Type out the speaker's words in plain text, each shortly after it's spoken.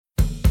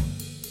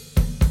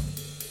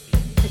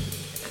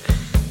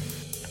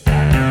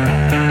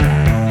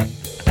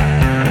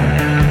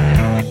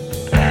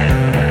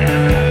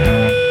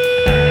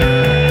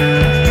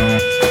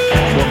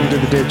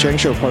Chang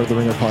Show, part of the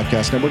Ringer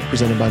Podcast Network,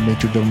 presented by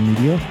Major Domo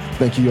Media.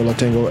 Thank you, Yola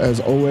Tango. As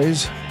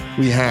always,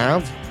 we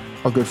have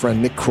our good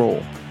friend Nick Kroll,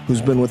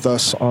 who's been with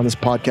us on this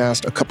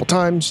podcast a couple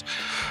times.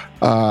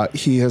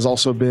 He has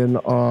also been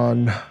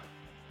on...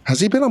 Has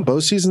he been on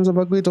both seasons of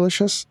Ugly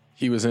Delicious?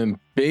 He was in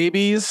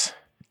Babies,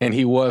 and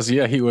he was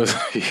in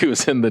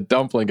the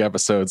dumpling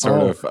episode,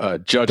 sort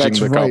of judging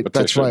the competition.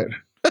 That's right.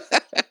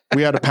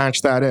 We had to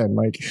patch that in,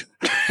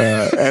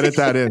 edit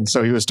that in.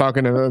 So he was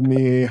talking to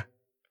me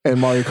and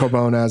Mario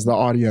Carbone as the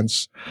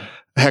audience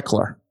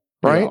heckler,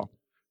 right?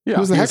 Yeah. He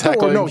was the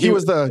heckler, or no, he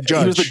was the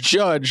judge. He was the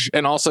judge,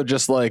 and also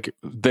just like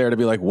there to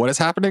be like, what is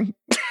happening?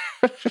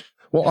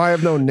 Well, I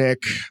have known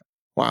Nick,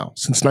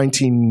 since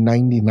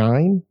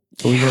 1999,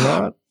 believe it or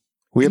not.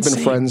 We have been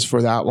friends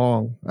for that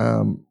long.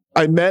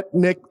 I met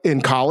Nick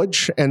in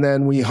college, and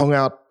then we hung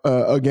out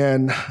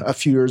again a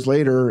few years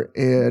later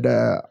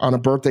on a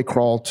birthday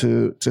crawl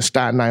to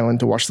Staten Island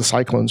to watch the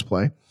Cyclones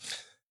play.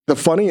 The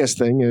funniest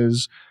thing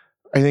is,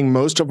 I think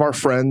most of our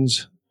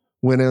friends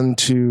went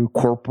into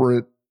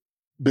corporate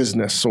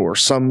business or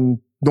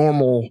some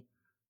normal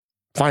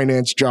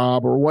finance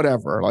job or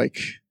whatever,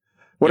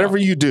 whatever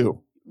you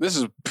do. This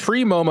is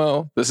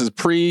pre-Momo. This is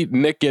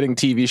pre-Nick getting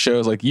TV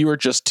shows. Like, you were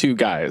just two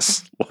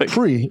guys.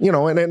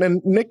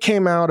 And Nick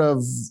came out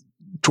of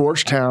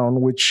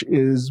Georgetown, which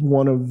is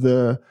one of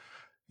the,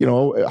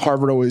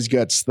 Harvard always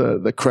gets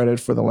the credit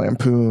for the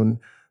Lampoon,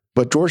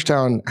 but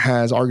Georgetown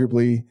has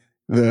arguably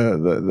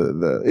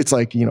it's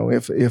like,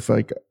 if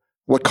like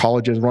what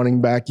college is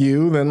running back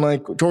you, then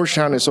like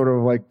Georgetown is sort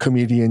of like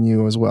comedian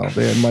you as well.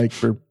 They had Mike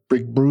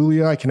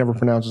Birbiglia, I can never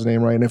pronounce his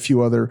name right, and a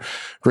few other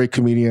great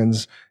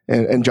comedians,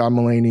 and John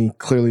Mulaney,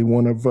 clearly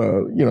one of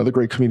the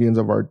great comedians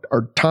of our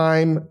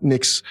time,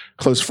 Nick's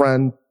close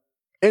friend.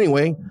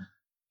 Anyway,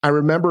 I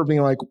remember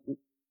being like,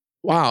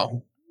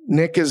 wow,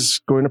 Nick is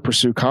going to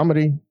pursue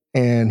comedy,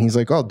 and he's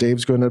like, oh,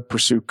 Dave's going to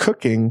pursue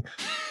cooking.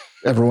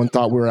 Everyone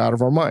thought we were out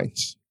of our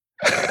minds.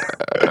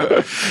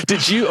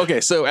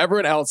 So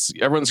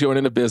everyone's going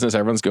into business,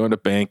 everyone's going to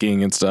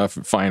banking and stuff,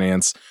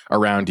 finance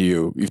around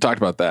you. You've talked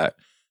about that.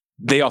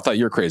 They all thought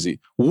you're crazy.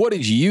 What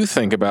did you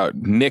think about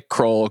Nick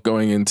Kroll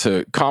going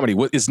into comedy?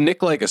 Is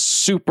Nick like a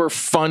super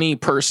funny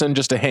person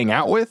just to hang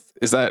out with?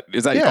 Is that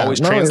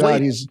always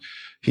translate?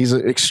 He's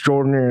an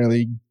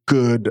extraordinarily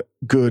good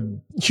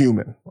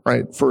human,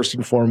 right? First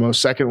and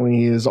foremost. Secondly,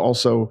 he is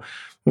also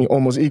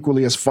almost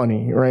equally as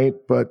funny, right?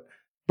 But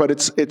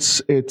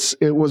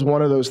it was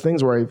one of those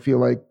things where I feel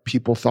like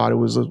people thought it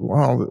was,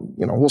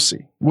 we'll see.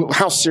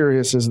 How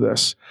serious is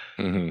this?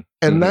 Mm-hmm.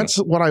 And that's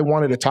what I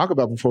wanted to talk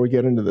about before we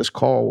get into this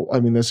call.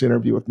 I mean, this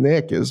interview with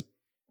Nick is,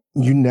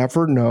 you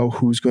never know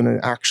who's going to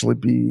actually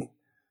be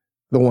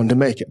the one to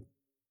make it.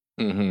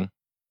 Mm-hmm.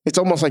 It's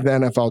almost like the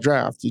NFL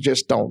draft. You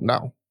just don't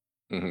know.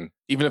 Mm-hmm.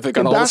 Even if they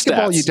got all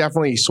basketball, the stats. You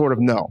definitely sort of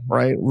know,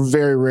 right?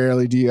 Very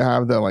rarely do you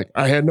have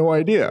I had no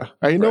idea.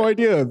 No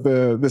idea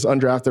this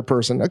undrafted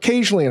person.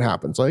 Occasionally it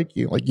happens. Like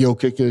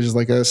Jokic is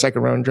like a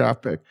second round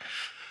draft pick.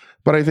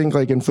 But I think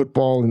like in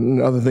football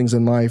and other things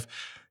in life,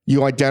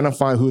 you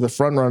identify who the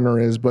front runner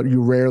is, but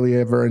you rarely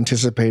ever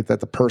anticipate that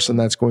the person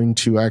that's going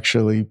to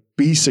actually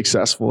be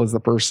successful is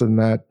the person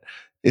that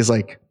is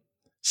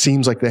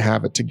seems like they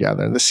have it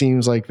together. And it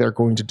seems like they're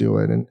going to do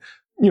it. And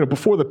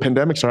before the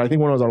pandemic started, I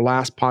think one of our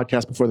last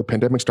podcasts before the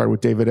pandemic started with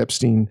David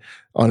Epstein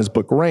on his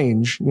book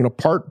Range,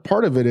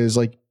 part of it is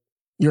like,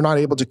 you're not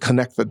able to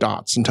connect the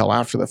dots until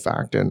after the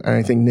fact. And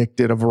I think Nick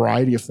did a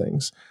variety of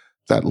things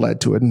that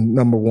led to it. And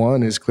number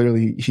one is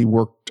clearly he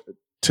worked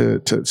to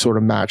sort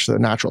of match the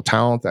natural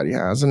talent that he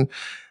has. And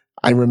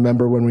I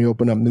remember when we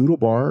opened up Noodle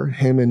Bar,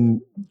 him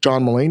and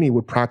John Mulaney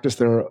would practice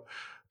their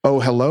 "Oh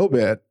Hello"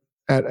 bit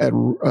at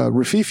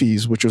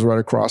Rafifi's, which is right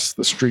across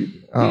the street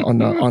on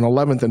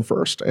 11th and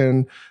 1st.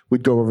 And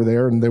we'd go over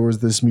there, and there was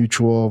this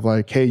mutual of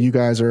like, hey, you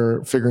guys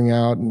are figuring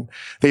out. And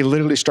they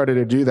literally started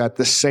to do that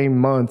the same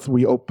month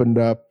we opened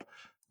up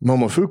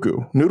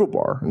Momofuku Noodle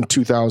Bar in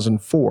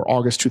 2004.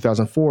 August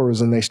 2004 was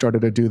when they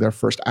started to do their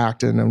first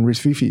act in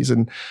Rafifi's.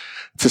 And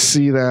to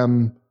see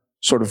them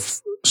sort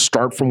of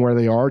start from where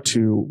they are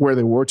to where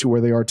they were to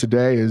where they are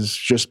today has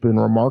just been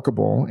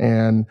remarkable.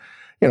 And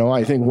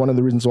I think one of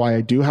the reasons why I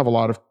do have a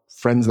lot of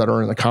friends that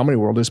are in the comedy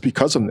world is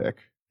because of Nick.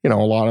 A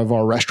lot of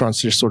our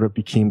restaurants just sort of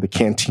became the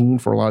canteen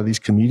for a lot of these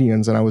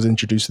comedians, and I was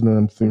introducing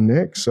them through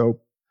Nick. So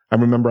I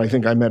remember, I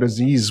think I met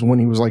Aziz when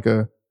he was like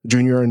a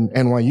junior in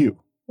NYU.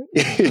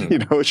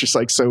 It's just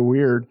like so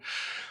weird.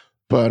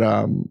 But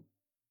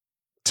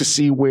to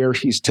see where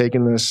he's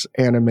taken this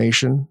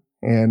animation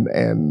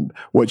and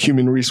what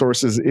human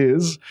resources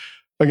is,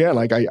 again,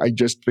 like I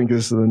just think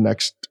this is the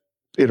next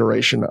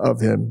iteration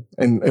of him.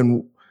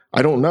 And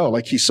I don't know,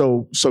 like he's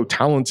so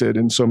talented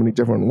in so many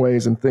different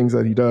ways and things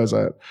that he does.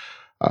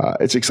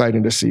 It's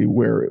exciting to see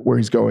where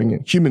he's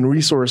going. Human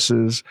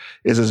Resources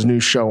is his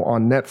new show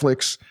on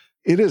Netflix.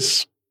 It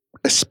is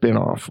a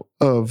spinoff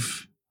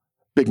of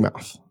Big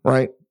Mouth,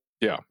 right?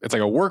 Yeah. It's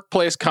like a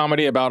workplace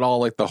comedy about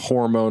all like the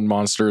hormone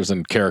monsters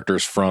and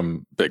characters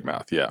from Big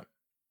Mouth. Yeah.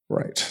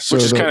 Right. So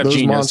Which is kind of those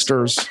genius.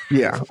 monsters,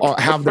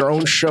 have their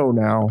own show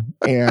now.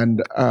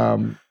 And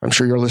I'm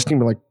sure you're listening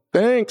to like,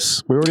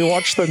 thanks. We already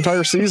watched the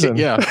entire season.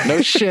 Yeah,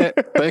 no shit.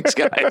 Thanks,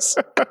 guys.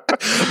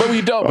 But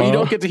we don't. But you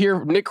don't get to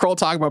hear Nick Kroll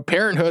talk about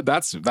parenthood.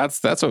 That's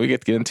what we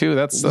get to get into.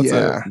 That's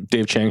a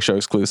Dave Chang show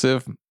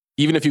exclusive.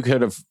 Even if you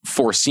could have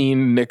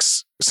foreseen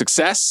Nick's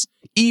success,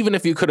 even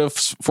if you could have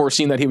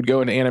foreseen that he would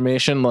go into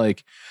animation,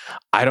 like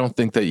I don't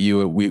think that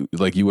you would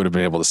have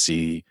been able to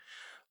see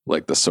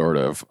like the sort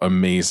of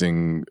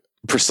amazing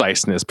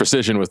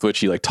precision with which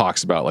he like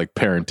talks about like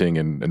parenting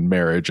and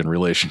marriage and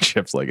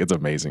relationships. Like it's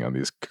amazing on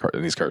these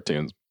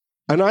cartoons.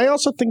 And I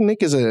also think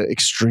Nick is an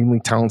extremely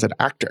talented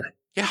actor.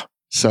 Yeah.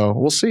 So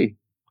we'll see,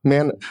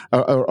 man.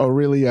 A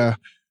really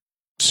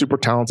super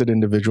talented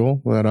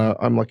individual that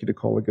I'm lucky to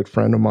call a good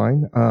friend of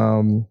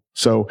mine.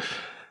 So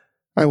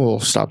I will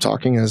stop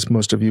talking, as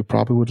most of you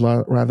probably would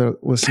rather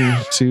listen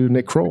to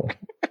Nick Kroll.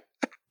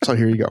 So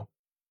here you go.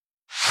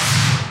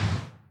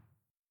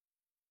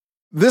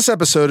 This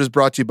episode is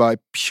brought to you by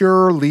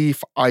Pure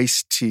Leaf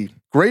Iced Tea.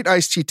 Great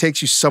iced tea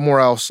takes you somewhere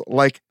else,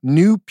 like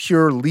new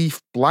Pure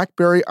Leaf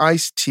Blackberry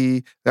Iced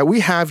Tea that we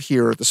have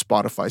here at the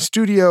Spotify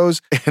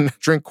studios and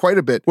drink quite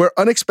a bit, where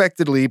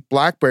unexpectedly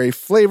blackberry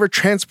flavor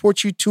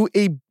transports you to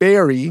a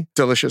berry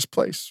delicious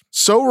place.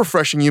 So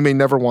refreshing you may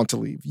never want to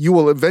leave. You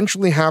will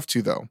eventually have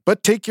to, though.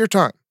 But take your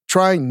time.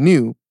 Try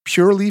new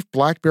Pure Leaf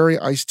Blackberry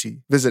Iced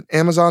Tea. Visit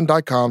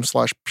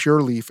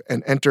Amazon.com/PureLeaf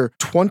and enter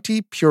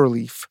 20 Pure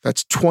Leaf.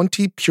 That's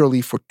 20 Pure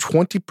Leaf for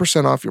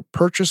 20% off your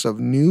purchase of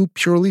new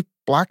Pure Leaf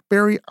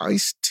Blackberry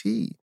Iced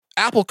Tea.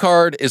 Apple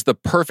Card is the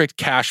perfect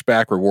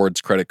cashback rewards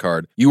credit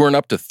card. You earn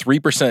up to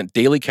 3%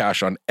 daily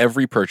cash on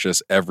every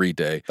purchase every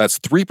day. That's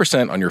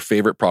 3% on your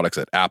favorite products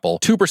at Apple,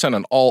 2%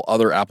 on all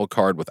other Apple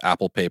Card with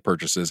Apple Pay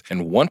purchases,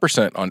 and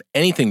 1% on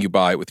anything you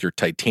buy with your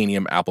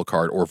titanium Apple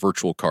Card or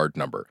virtual card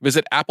number.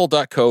 Visit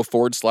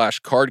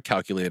apple.co/card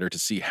calculator to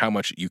see how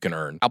much you can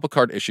earn. Apple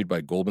Card issued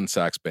by Goldman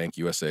Sachs Bank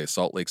USA,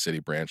 Salt Lake City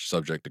branch,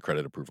 subject to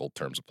credit approval.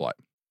 Terms apply.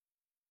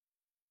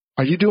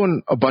 Are you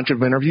doing a bunch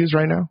of interviews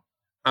right now?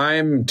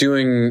 I'm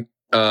doing,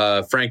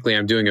 frankly,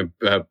 I'm doing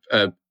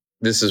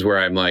this is where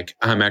I'm like,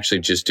 I'm actually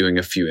just doing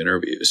a few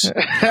interviews.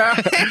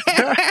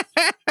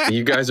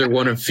 You guys are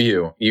one of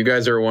few. You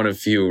guys are one of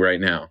few right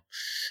now.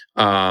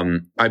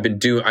 I've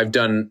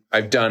done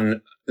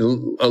a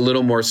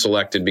little more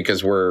selected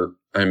because we're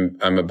 2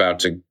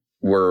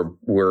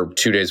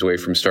 days away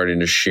from starting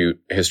to shoot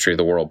History of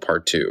the World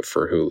Part 2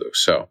 for Hulu.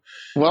 So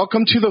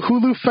welcome to the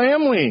Hulu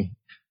family.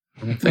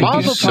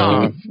 Thank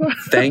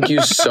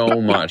you so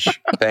much.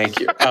 Thank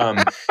you.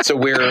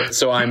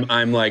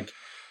 I'm like,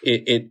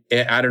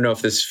 I don't know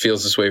if this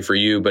feels this way for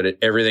you, but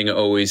everything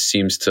always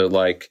seems to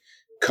like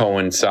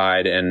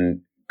coincide and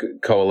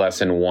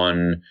coalesce in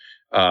one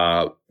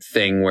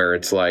thing where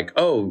it's like,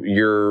 oh,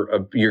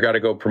 you got to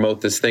go promote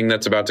this thing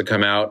that's about to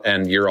come out,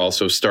 and you're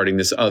also starting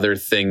this other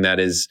thing that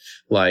is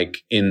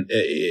like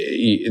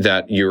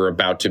that you're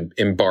about to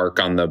embark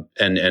on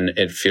and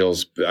I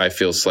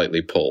feel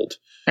slightly pulled.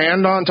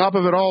 And on top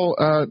of it all,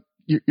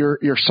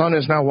 your son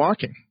is now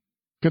walking.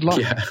 Good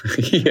luck.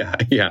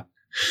 Yeah.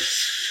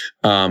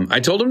 I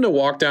told him to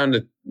walk down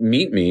to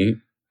meet me.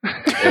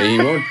 He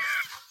won't.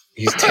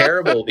 He's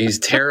terrible. He's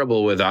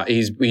terrible with.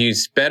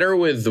 He's better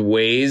with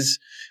Waze,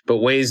 but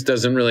Waze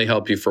doesn't really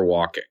help you for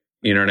walking.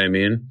 You know what I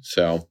mean?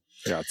 So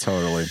yeah,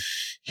 totally.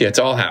 Yeah, it's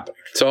all happening.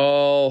 It's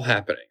all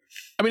happening.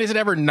 I mean, is it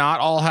ever not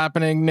all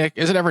happening, Nick?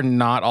 Is it ever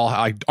not all?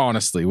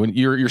 Honestly, when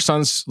your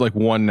son's like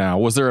 1 now,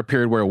 was there a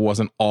period where it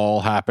wasn't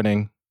all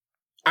happening?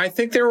 I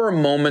think there were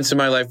moments in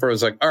my life where I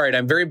was like, all right,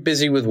 I'm very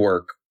busy with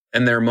work.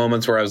 And there are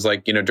moments where I was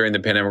like, during the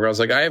pandemic, where I was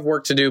like, I have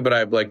work to do, but I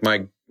have like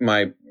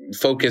my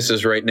focus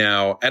is right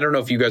now. I don't know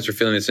if you guys are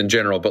feeling this in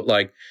general, but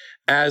like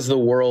as the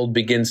world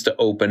begins to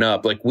open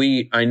up, like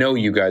I know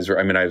you guys are,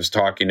 I was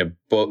talking to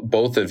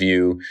both of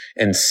you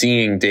and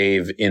seeing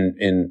Dave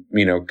in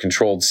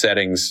controlled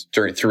settings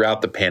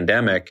throughout the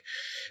pandemic.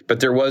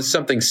 But there was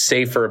something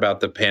safer about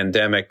the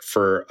pandemic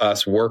for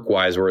us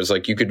work-wise, where it's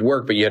like you could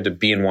work, but you had to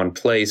be in one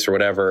place or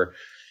whatever.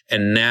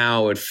 And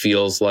now it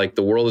feels like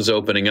the world is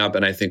opening up,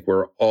 and I think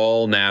we're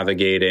all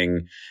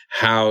navigating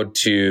how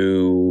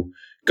to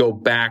go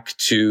back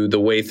to the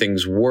way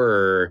things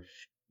were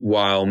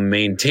while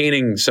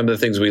maintaining some of the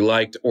things we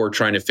liked, or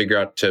trying to figure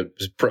out to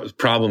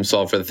problem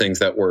solve for the things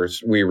that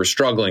we were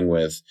struggling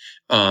with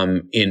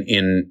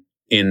in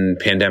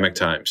pandemic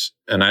times.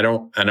 And I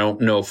don't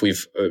know if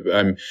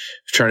I'm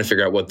trying to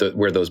figure out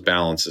where those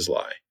balances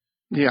lie.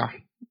 Yeah.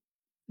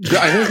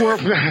 I think we're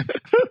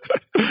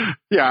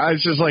yeah,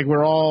 it's just like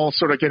we're all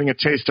sort of getting a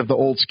taste of the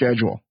old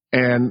schedule.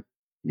 And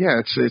yeah,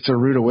 it's a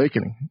rude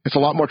awakening. It's a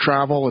lot more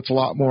travel, it's a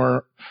lot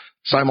more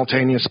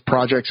simultaneous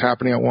projects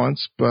happening at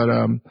once. But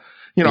I'm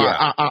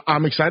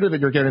excited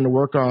that you're getting to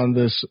work on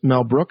this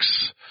Mel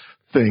Brooks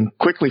thing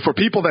quickly. For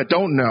people that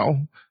don't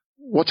know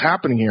what's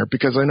happening here,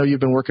 because I know you've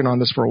been working on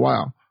this for a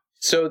while.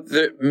 So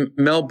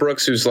Mel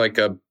Brooks, who's like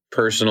a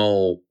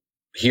personal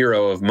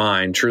hero of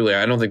mine, truly,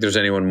 I don't think there's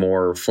anyone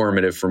more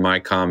formative for my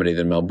comedy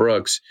than Mel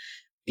Brooks.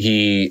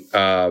 he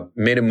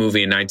made a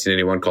movie in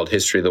 1981 called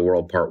History of the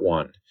World Part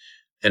 1.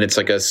 And it's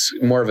like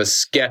more of a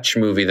sketch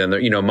movie than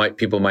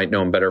people might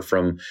know him better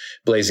from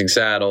Blazing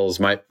Saddles.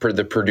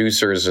 The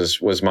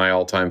Producers was my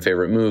all-time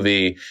favorite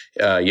movie.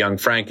 Young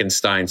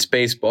Frankenstein,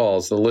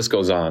 Spaceballs, the list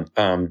goes on.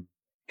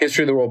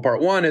 History of the World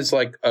Part 1 is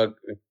like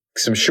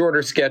some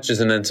shorter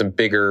sketches and then some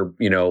bigger,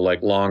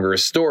 like longer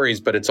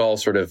stories, but it's all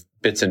sort of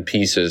bits and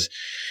pieces.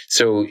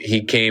 So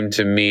he came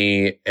to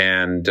me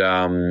and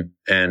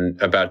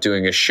about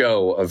doing a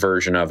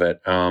version of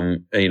it.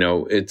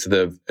 It's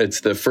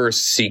the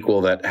first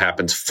sequel that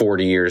happens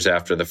 40 years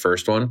after the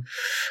first one,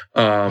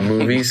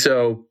 movie.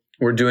 So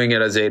we're doing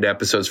it as 8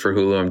 episodes for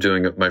Hulu. I'm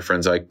doing it with my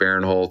friends Ike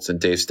Barinholtz and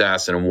Dave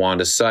Stassen and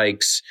Wanda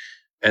Sykes.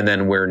 And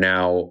then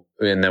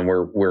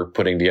we're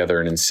putting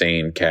together an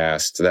insane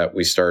cast that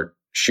we start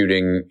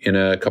shooting in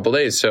a couple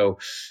days. So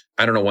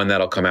I don't know when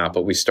that'll come out,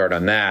 but we start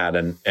on that.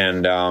 And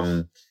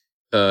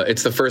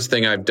it's the first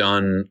thing I've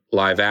done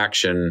live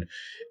action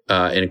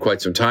in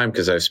quite some time,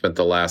 because I've spent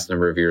the last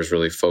number of years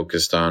really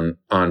focused on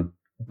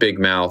Big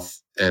Mouth,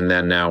 and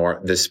then now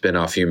this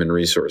spin-off Human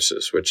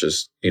Resources, which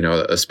is,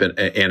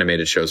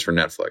 animated shows for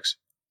Netflix.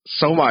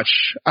 So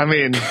much. I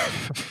mean,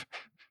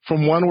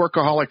 from one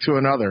workaholic to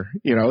another,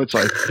 it's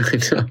like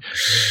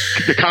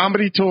the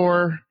comedy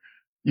tour.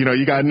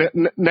 You got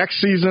next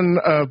season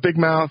of Big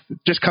Mouth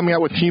just coming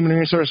out with Human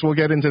Resource. We'll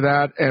get into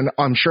that. And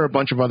I'm sure a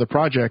bunch of other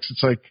projects.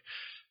 It's like,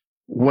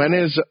 when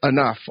is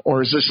enough?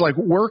 Or is this like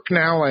work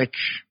now? Like,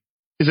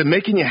 is it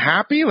making you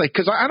happy? Like,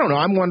 cause I don't know.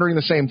 I'm wondering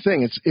the same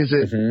thing.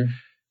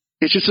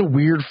 It's just a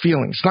weird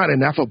feeling. It's not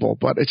ineffable,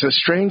 but it's a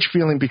strange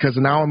feeling, because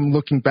now I'm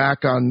looking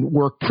back on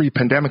work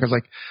pre-pandemic. I was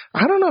like,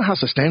 I don't know how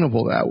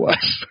sustainable that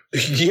was.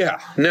 Yeah,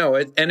 no.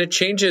 And it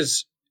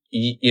changes.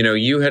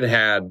 You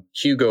had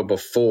Hugo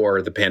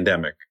before the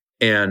pandemic,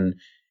 and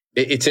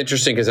it's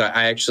interesting because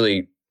I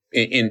actually,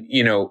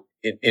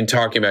 in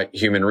talking about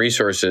Human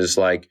Resources,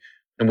 like,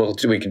 and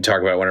we can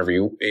talk about whenever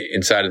you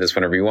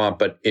want,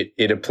 but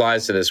it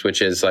applies to this,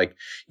 which is like,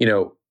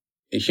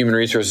 Human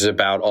Resources is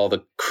about all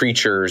the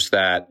creatures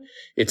that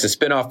it's a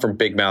spinoff from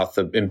Big Mouth.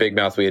 In Big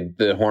Mouth, we had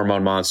the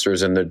hormone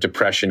monsters and the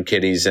depression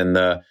kitties and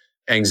the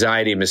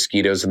anxiety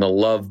mosquitoes and the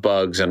love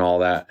bugs and all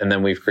that. And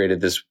then we've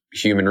created this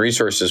Human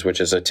Resources, which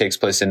takes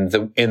place in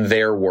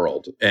their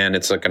world. And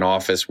it's like an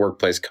office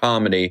workplace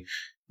comedy,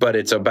 but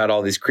it's about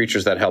all these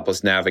creatures that help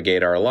us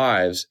navigate our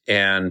lives.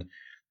 And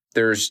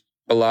there's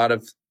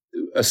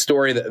a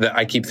story that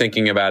I keep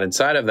thinking about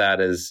inside of that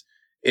is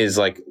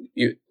like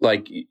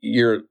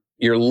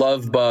your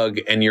love bug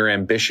and your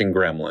ambition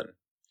gremlin,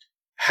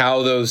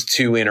 how those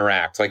two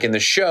interact. Like in the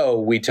show,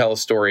 we tell a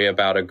story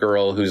about a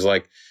girl who's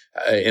like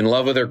in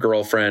love with her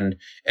girlfriend,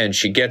 and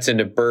she gets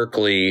into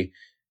Berkeley,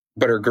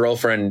 but her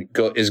girlfriend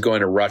is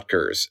going to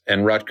Rutgers,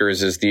 and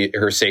Rutgers is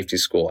her safety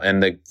school.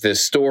 And the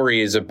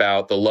story is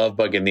about the love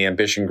bug and the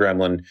ambition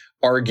gremlin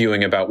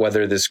arguing about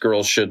whether this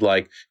girl should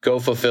like go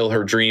fulfill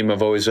her dream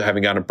of always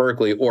having gone to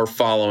Berkeley or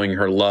following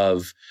her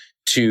love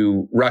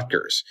to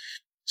Rutgers.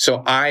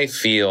 So I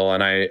feel,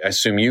 and I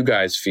assume you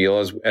guys feel,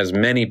 as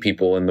many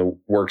people in the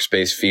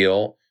workspace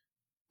feel,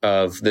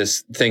 of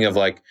this thing of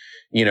like,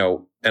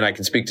 and I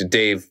can speak to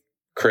Dave,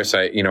 Chris,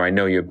 I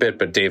know you a bit,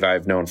 but Dave,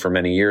 I've known for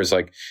many years,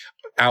 like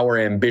our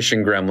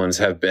ambition gremlins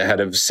have had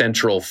a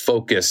central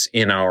focus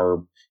in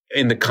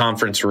the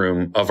conference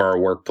room of our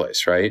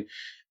workplace, right?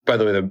 By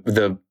the way,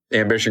 the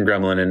ambition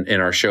gremlin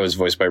in our show is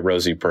voiced by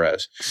Rosie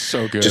Perez.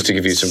 So good. Just to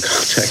give you some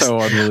context. So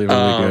unbelievably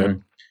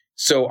good.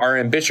 So our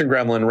ambition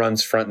gremlin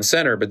runs front and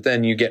center, but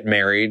then you get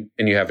married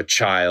and you have a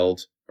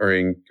child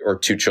or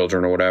 2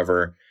 children or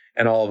whatever.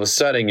 And all of a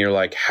sudden you're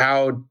like,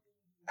 how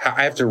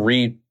I have to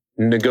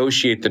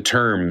renegotiate the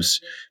terms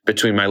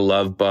between my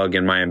love bug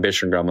and my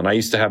ambition gremlin. I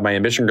used to have my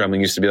ambition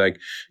gremlin used to be like,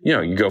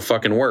 you go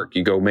fucking work,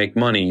 you go make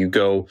money, you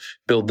go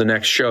build the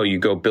next show, you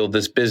go build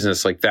this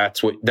business. Like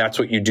that's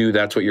what you do.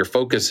 That's what your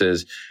focus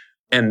is.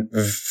 And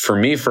for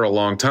me, for a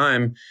long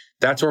time,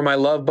 that's where my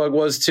love bug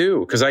was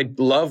too. Cause I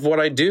love what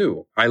I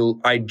do.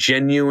 I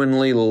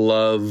genuinely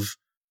love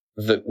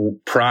the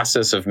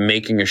process of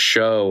making a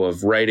show,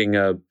 of writing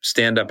a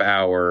stand-up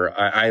hour.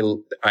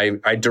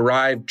 I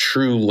derive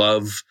true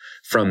love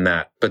from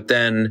that. But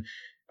then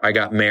I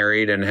got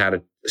married and had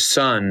a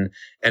son,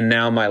 and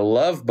now my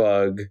love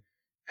bug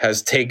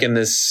has taken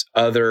it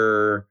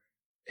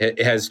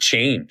has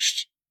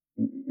changed.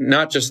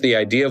 Not just the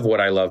idea of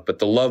what I love, but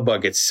the love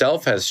bug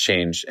itself has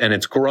changed, and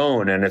it's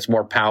grown, and it's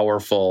more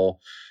powerful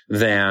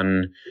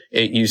than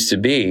it used to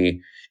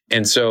be.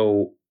 And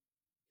so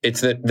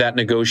it's that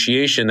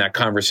negotiation, that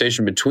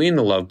conversation between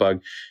the love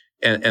bug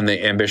and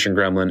the ambition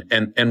gremlin.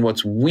 And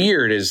what's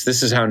weird is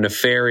this is how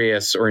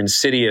nefarious or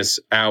insidious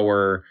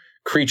our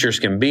creatures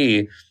can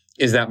be,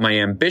 is that my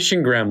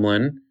ambition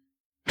gremlin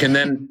can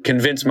then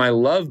convince my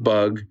love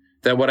bug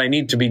that what I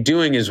need to be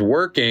doing is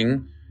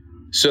working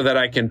so that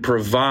I can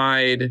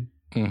provide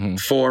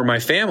for my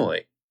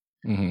family.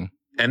 Mm-hmm.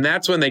 And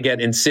that's when they get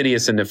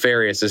insidious and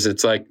nefarious, is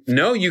it's like,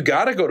 no, you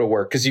got to go to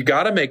work because you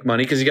got to make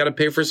money because you got to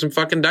pay for some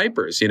fucking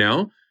diapers,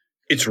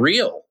 It's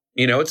real.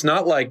 It's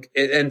not like,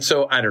 and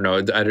so I don't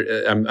know.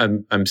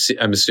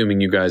 I'm assuming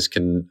you guys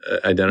can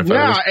identify.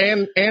 Yeah,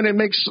 and it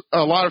makes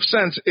a lot of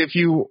sense if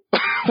you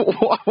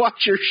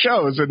watch your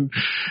shows and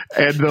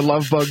the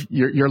love bug,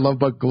 your love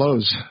bug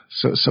glows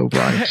so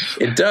bright.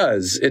 It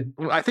does.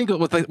 I think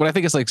what I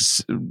think is like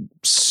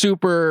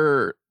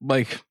super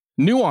like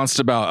nuanced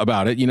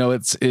about it,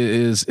 it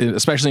is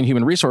especially in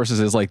human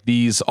resources, is like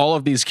all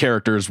of these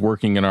characters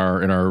working in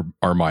our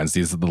minds.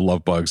 These are the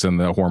love bugs and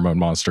the hormone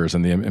monsters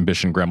and the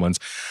ambition gremlins.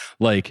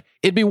 Like,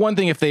 it'd be one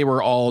thing if they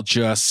were all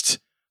just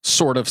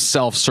sort of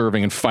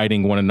self-serving and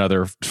fighting one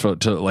another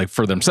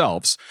for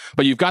themselves.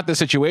 But you've got this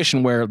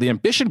situation where the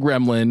ambition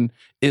gremlin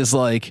is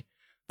like,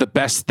 the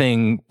best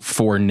thing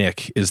for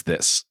Nick is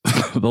this.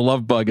 The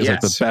love bug is like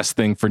the best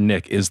thing for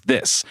Nick is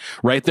this,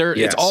 right? They're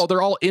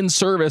all in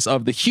service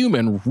of the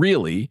human,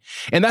 really.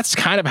 And that's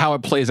kind of how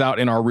it plays out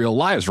in our real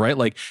lives, right?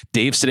 Like,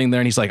 Dave's sitting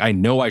there and he's like, I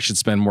know I should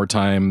spend more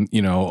time,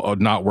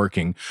 not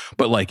working,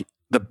 but like,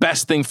 the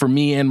best thing for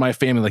me and my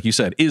family, like you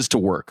said, is to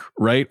work,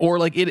 right? Or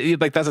like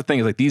like that's the thing,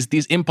 is like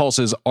these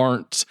impulses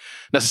aren't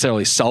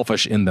necessarily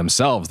selfish in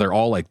themselves. They're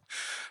all like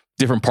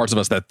different parts of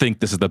us that think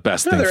this is the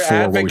best thing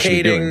for what we should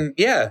be doing.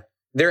 Yeah.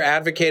 They're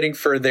advocating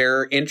for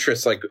their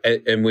interests, like,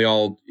 and we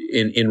all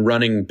in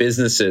running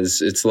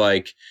businesses. It's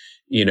like,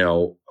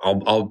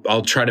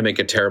 I'll try to make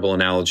a terrible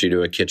analogy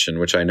to a kitchen,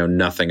 which I know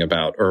nothing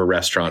about, or a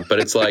restaurant, but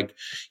it's like,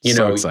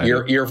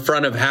 your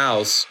front of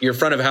house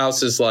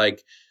is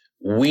like,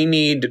 we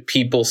need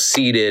people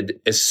seated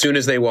as soon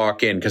as they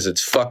walk in because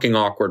it's fucking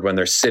awkward when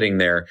they're sitting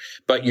there.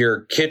 But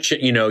your kitchen,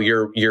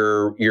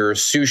 your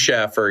sous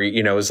chef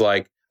is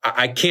like,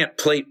 I can't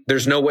plate.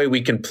 There's no way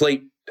we can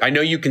plate. I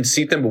know you can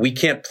seat them, but we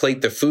can't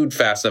plate the food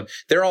fast enough.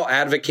 They're all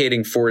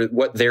advocating for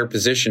what their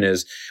position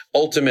is.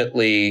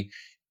 Ultimately,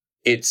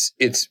 it's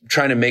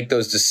trying to make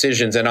those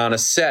decisions. And on a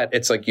set,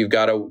 it's like, you've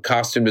got a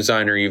costume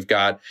designer, you've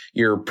got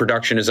your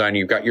production designer,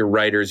 you've got your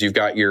writers, you've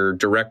got your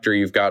director,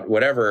 you've got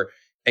whatever,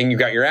 and you've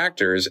got your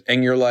actors.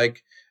 And you're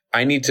like,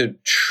 I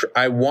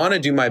want to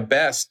do my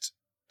best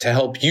to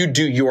help you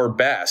do your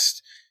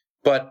best.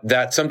 But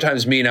that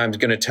sometimes means I'm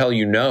going to tell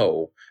you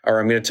no, or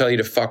I'm going to tell you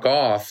to fuck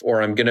off,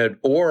 or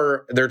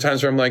there are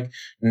times where I'm like,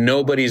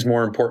 nobody's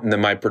more important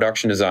than my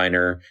production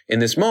designer in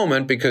this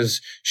moment, because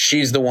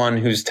she's the one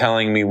who's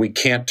telling me we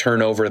can't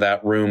turn over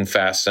that room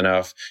fast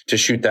enough to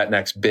shoot that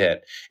next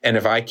bit. And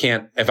if I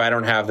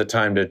don't have the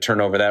time to turn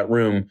over that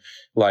room,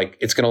 like,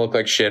 it's going to look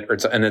like shit.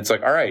 And it's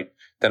like, all right,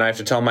 then I have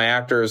to tell my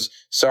actors,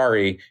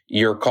 sorry,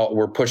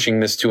 we're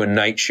pushing this to a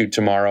night shoot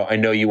tomorrow. I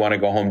know you want to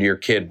go home to your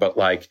kid, but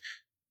like,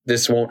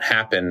 this won't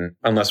happen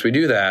unless we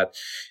do that.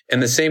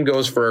 And the same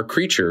goes for our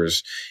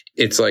creatures.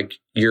 It's like,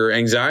 your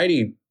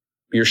anxiety,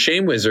 your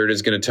shame wizard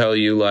is going to tell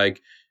you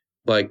like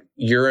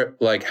you're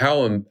like,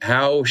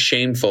 how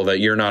shameful that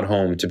you're not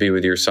home to be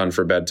with your son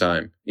for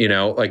bedtime.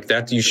 Like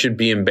that, you should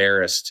be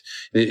embarrassed.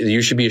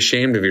 You should be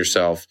ashamed of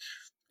yourself.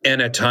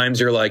 And at times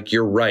you're like,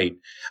 you're right.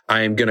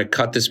 I am going to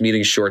cut this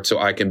meeting short so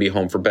I can be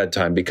home for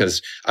bedtime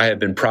because I have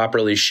been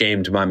properly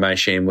shamed by my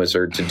shame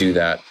wizard to do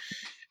that.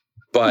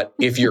 But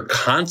if you're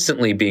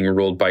constantly being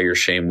ruled by your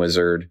shame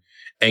wizard,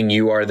 and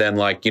you are then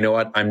like, you know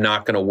what, I'm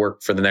not going to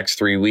work for the next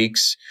 3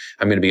 weeks,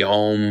 I'm going to be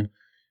home,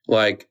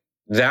 like,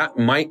 that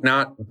might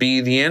not be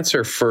the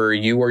answer for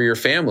you or your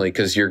family,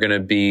 because you're going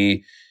to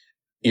be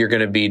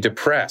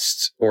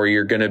depressed, or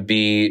your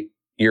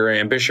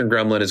ambition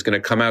gremlin is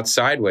going to come out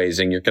sideways,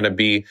 and you're going to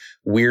be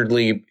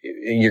annoyingly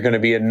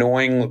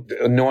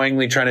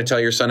trying to tell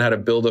your son how to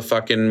build a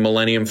fucking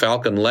Millennium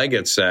Falcon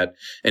Leggett set,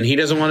 and he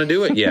doesn't want to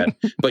do it yet.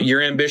 But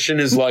your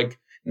ambition is like,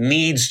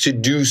 needs to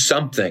do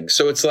something.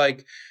 So it's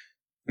like,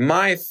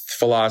 my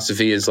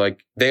philosophy is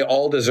like, they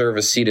all deserve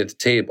a seat at the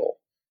table.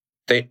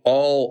 They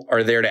all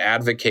are there to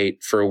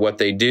advocate for what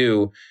they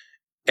do.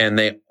 And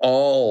they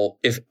all,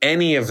 if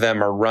any of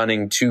them are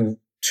running too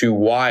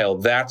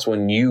wild, that's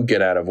when you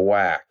get out of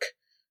whack.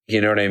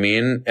 You know what I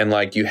mean? And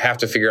like, you have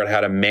to figure out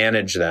how to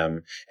manage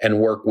them and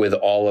work with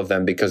all of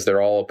them, because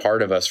they're all a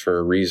part of us for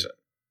a reason.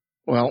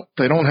 Well,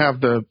 they don't have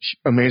the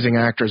amazing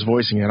actors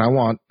voicing it. I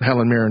want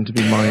Helen Mirren to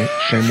be my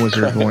shame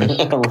wizard voice.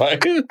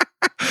 Right?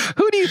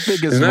 Who do you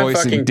think is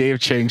voicing Dave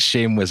Chang's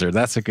shame wizard?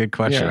 That's a good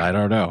question. Yeah. I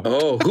don't know.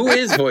 Oh, who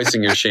is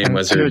voicing your shame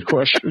wizard?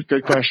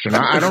 Good question.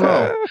 I don't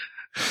know.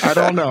 I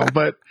don't know.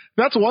 But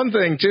that's one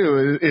thing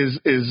too, is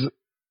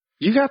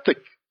you got the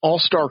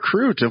all-star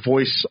crew to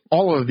voice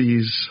all of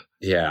these.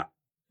 Yeah.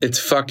 It's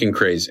fucking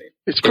crazy.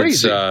 It's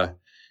crazy.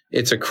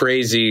 It's a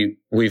crazy,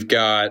 we've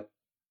got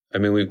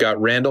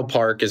Randall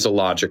Park as a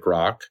Logic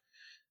Rock,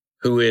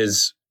 who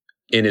is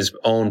in his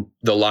own,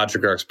 the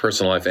Logic Rock's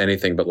personal life,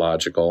 anything but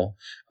logical.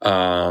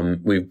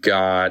 We've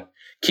got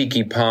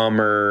Kiki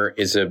Palmer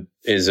is a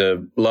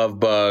love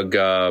bug.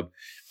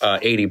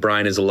 80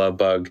 Bryan is a love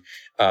bug.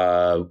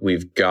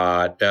 We've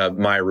got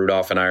Maya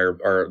Rudolph and I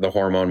are the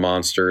hormone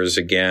monsters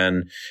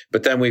again.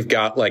 But then we've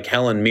got like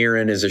Helen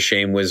Mirren is a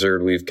shame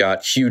wizard. We've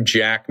got Hugh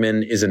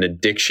Jackman is an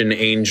addiction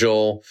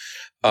angel.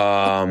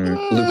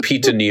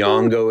 Lupita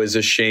Nyong'o is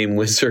a shame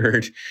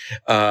wizard.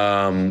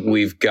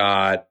 We've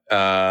got,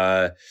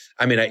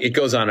 it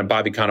goes on, and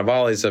Bobby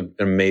Cannavale is an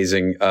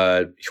amazing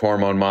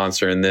hormone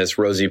monster in this.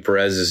 Rosie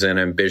Perez is an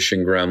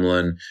ambition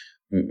gremlin.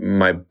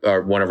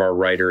 One of our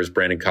writers,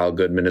 Brandon Kyle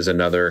Goodman, is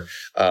another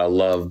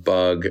love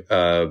bug.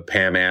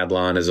 Pam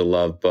Adlon is a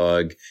love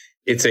bug.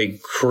 It's a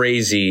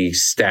crazy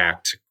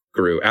stacked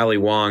crew. Ali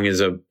Wong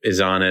is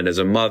on it as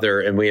a mother,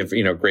 and we have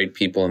great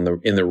people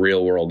in the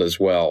real world as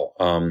well,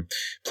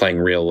 playing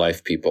real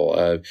life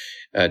people.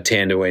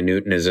 Tandaway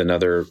Newton is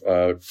another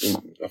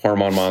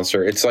hormone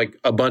monster. It's like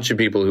a bunch of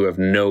people who have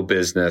no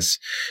business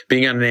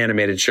being on an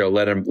animated show.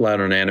 Let on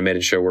an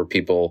animated show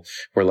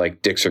where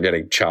like dicks are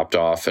getting chopped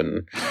off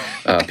and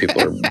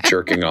people are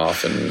jerking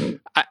off and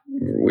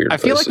weird. I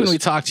feel like when we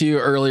talked to you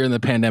earlier in the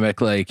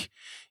pandemic, like,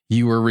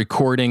 you were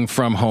recording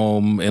from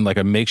home in like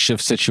a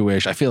makeshift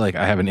situation. I feel like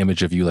I have an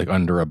image of you like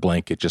under a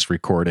blanket, just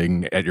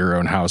recording at your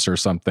own house or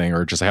something,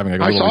 or just having like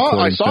a little recording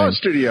I saw thing. a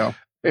studio.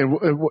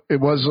 It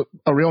was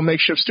a real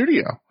makeshift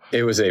studio.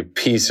 It was a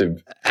piece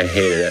of, I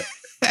hated it.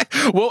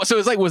 Well, so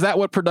it's like, was that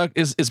what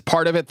is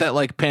part of it, that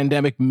like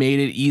pandemic made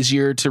it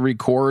easier to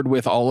record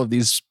with all of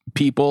these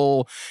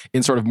people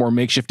in sort of more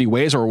makeshifty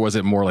ways? Or was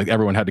it more like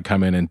everyone had to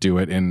come in and do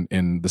it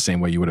in the same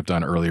way you would have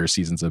done earlier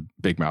seasons of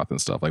Big Mouth and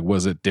stuff? Like,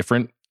 was it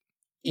different?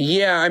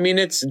 Yeah, I mean,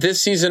 it's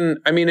this season.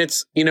 I mean,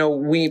 it's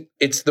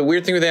the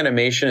weird thing with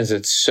animation is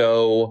it's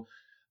so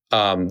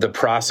the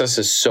process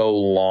is so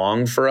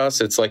long for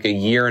us. It's like a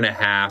year and a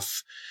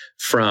half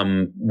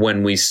from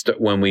when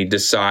we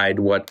decide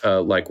what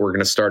like we're going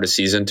to start a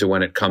season to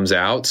when it comes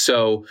out.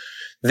 So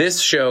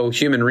this show,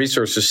 Human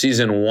Resources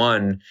Season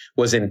 1,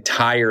 was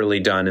entirely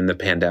done in the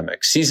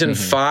pandemic. Season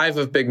 5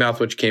 of Big Mouth,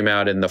 which came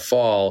out in the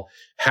fall,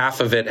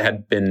 half of it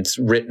had been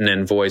written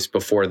and voiced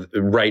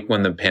right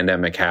when the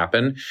pandemic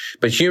happened.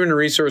 But Human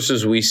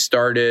Resources, we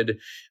started,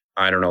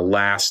 I don't know,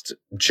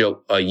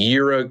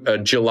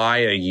 July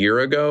a year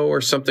ago or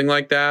something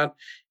like that.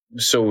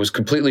 So it was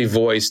completely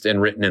voiced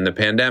and written in the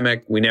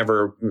pandemic.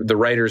 The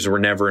writers were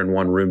never in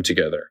one room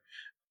together.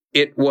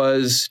 It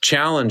was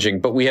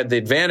challenging, but we had the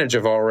advantage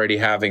of already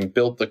having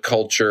built the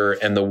culture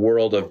and the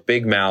world of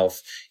Big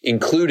Mouth,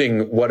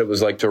 including what it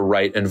was like to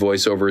write and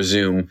voice over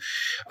Zoom.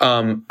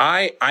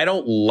 I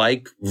don't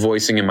like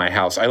voicing in my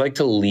house. I like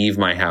to leave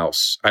my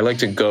house. I like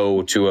to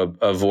go to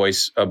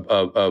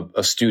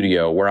a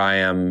studio where I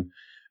am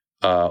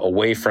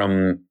away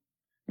from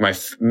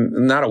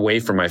not away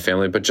from my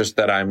family, but just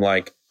that I'm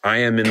like, I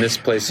am in this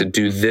place to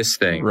do this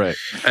thing. Right.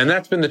 And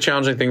that's been the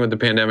challenging thing with the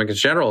pandemic in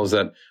general, is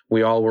that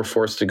we all were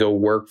forced to go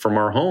work from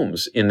our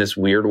homes in this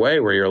weird way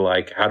where you're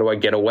like, how do I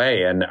get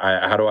away? And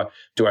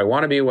do I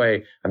want to be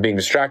away? I'm being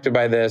distracted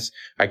by this.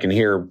 I can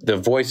hear the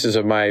voices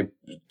of my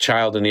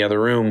child in the other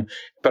room,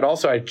 but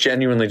also I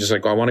genuinely just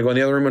like, I want to go in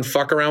the other room and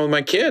fuck around with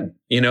my kid.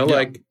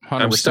 Like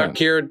 100%. I'm stuck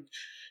here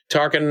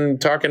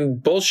talking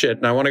bullshit,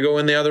 and I want to go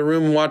in the other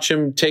room and watch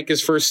him take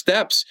his first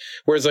steps.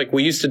 Whereas like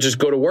we used to just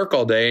go to work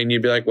all day and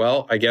you'd be like,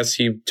 well, I guess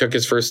he took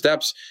his first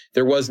steps.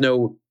 There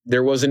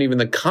wasn't even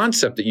the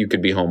concept that you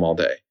could be home all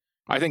day.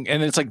 I think,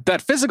 and it's like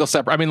that physical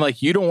separate. I mean,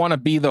 like, you don't want to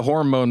be the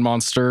hormone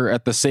monster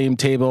at the same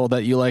table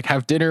that you like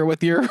have dinner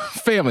with your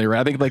family, right?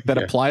 I think like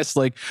that applies to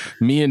like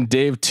me and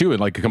Dave too, in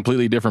like a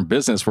completely different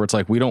business where it's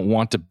like, we don't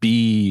want to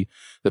be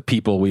the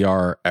people we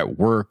are at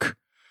work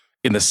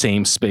in the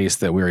same space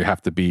that we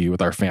have to be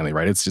with our family,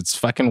 right? It's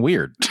fucking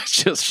weird.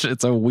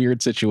 It's a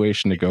weird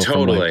situation to go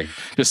totally from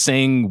like just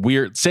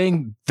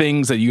saying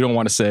things that you don't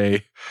want to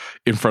say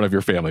in front of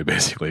your family,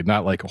 basically.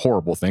 Not like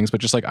horrible things, but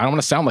just like, I don't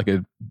want to sound like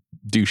a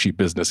douchey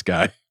business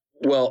guy.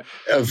 Well,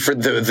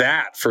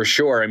 for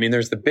sure. I mean,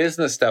 there's the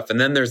business stuff, and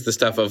then there's the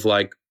stuff of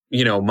like,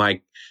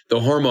 the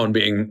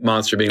hormone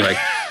monster being like,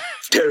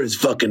 tear his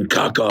fucking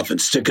cock off and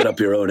stick it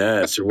up your own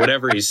ass, or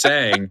whatever he's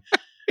saying.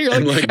 You're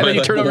like, and then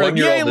you turn over like,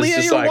 yay, Leah,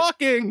 you're like,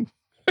 walking.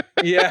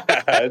 Yeah,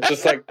 it's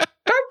just like,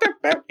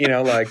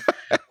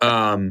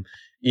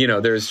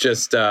 there's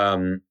just,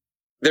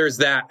 there's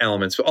that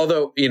element.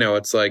 Although,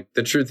 it's like,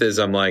 the truth is,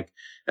 I'm like,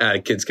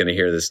 the kid's going to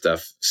hear this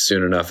stuff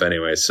soon enough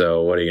anyway.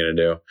 So what are you going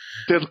to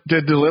do?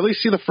 Did Lily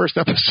see the first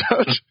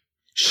episode?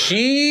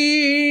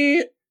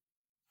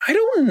 I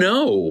don't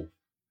know.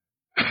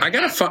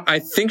 I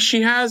think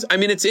she has. I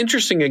mean, it's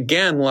interesting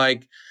again,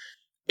 like,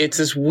 it's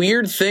this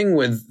weird thing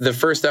with the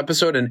first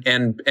episode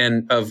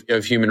and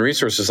of Human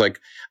Resources.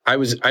 Like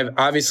I've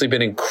obviously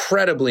been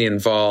incredibly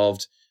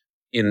involved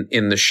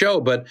in the show,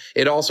 but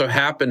it also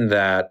happened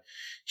that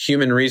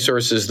Human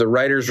Resources, the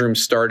writer's room,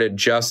 started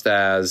just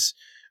as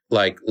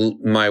like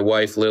my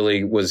wife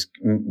Lily was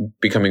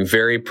becoming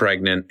very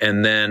pregnant,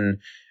 and then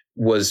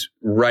was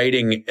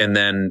writing and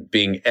then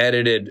being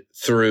edited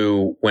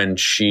through when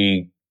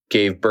she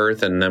gave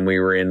birth, and then we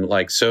were in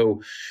like,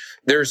 so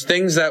there's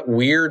things that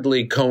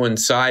weirdly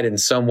coincide in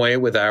some way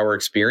with our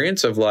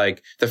experience of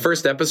like the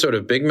first episode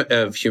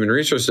of Human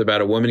Resources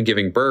about a woman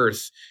giving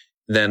birth,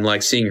 then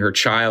like seeing her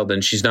child,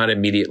 and she's not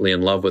immediately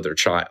in love with her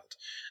child,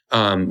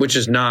 which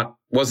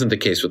wasn't the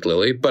case with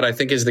Lily, but I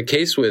think is the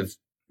case with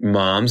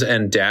moms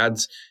and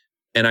dads.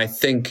 And I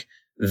think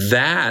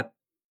that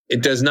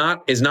is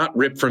not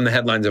ripped from the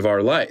headlines of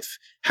our life.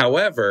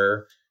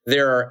 However,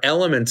 there are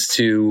elements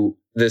to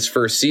this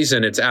first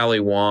season. It's Ali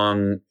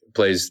Wong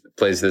plays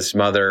this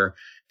mother,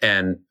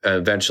 and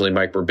eventually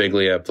Mike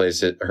Birbiglia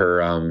plays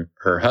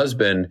her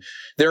husband.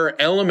 There are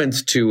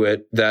elements to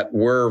it that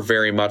were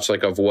very much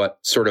like of what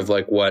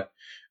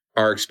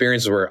our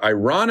experiences were.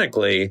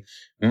 Ironically,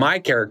 my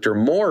character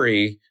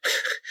Maury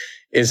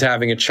is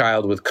having a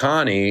child with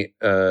Connie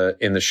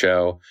in the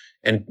show,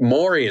 and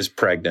Maury is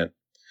pregnant.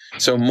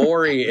 So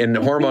Maury in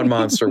Hormone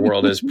Monster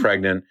World is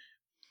pregnant.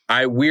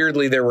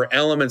 There were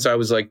elements I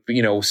was like,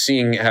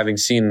 having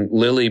seen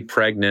Lily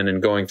pregnant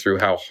and going through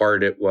how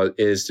hard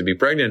is to be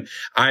pregnant.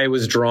 I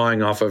was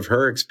drawing off of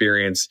her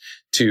experience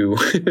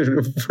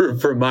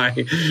for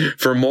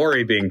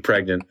Maury being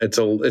pregnant. It's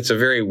a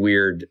very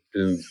weird,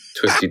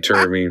 twisty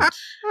turn.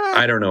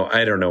 I don't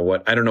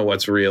know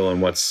what's real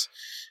and what's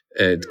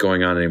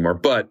going on anymore.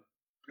 But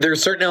there are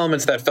certain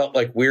elements that felt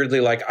like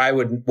weirdly like I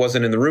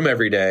wasn't in the room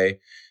every day.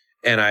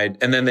 And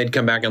then they'd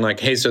come back and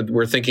like, hey, so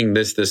we're thinking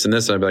this, and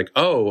this. And I'd be like,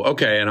 oh,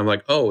 okay. And I'm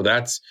like, oh,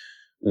 that's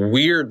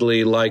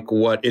weirdly like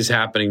what is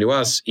happening to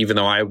us, even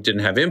though I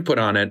didn't have input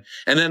on it.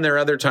 And then there are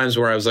other times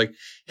where I was like,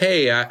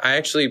 hey, I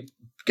actually,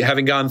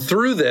 having gone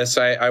through this,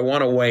 I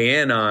want to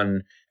weigh in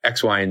on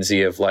X, Y, and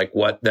Z of like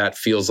what that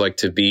feels like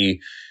to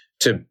be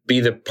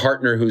the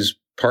partner whose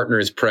partner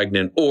is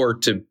pregnant, or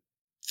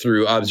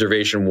through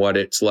observation, what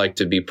it's like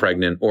to be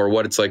pregnant, or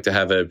what it's like to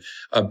have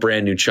a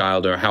brand new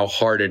child, or how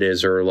hard it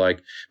is, or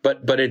like,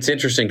 but it's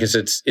interesting because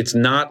it's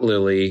not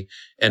Lily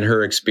and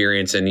her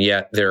experience. And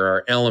yet there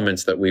are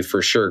elements that we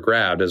for sure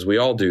grabbed, as we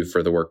all do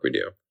for the work we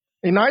do.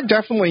 And I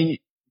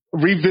definitely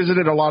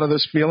revisited a lot of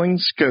those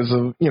feelings because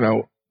of,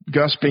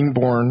 Gus being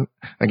born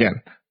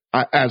again.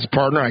 As a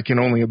partner, I can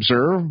only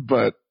observe,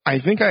 but I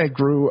think I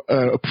grew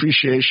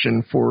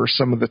appreciation for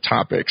some of the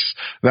topics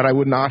that I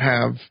would not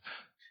have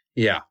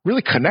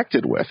really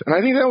connected with. And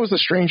I think that was the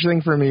strange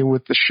thing for me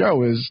with the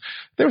show is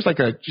there was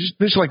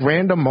there's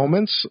random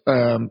moments,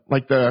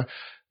 like they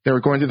were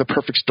going through the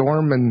perfect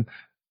storm and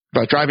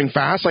driving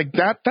fast like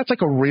that. That's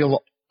like a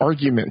real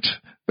argument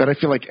that I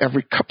feel like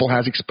every couple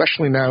has,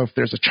 especially now if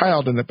there's a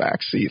child in the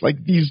backseat.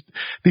 Like these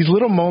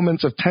little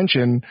moments of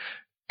tension,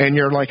 and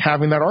you're like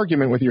having that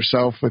argument with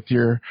yourself with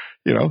your,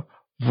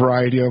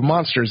 variety of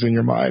monsters in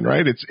your mind,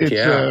 right?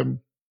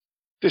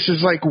 This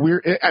is like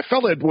weird. I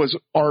felt it was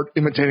art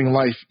imitating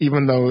life,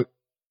 even though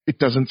it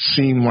doesn't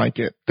seem like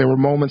it. There were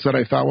moments that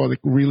I thought were like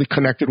really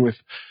connected with,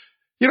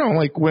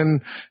 like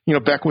when,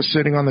 Beck was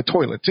sitting on the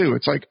toilet too.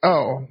 It's like,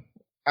 oh,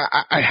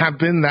 I have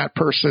been that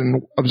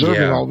person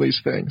observing all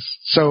these things.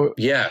 So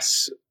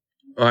yes,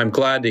 I'm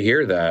glad to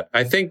hear that.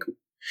 I think,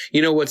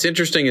 what's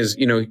interesting is,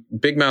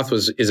 Big Mouth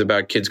is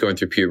about kids going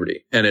through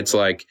puberty. And it's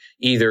like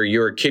either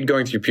you're a kid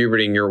going through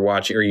puberty and you're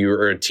watching, or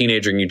you're a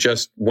teenager and you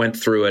just went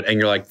through it and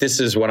you're like, this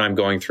is what I'm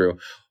going through.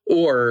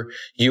 Or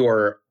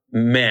you're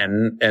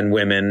men and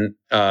women,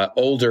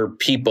 older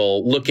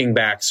people looking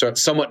back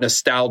somewhat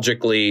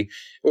nostalgically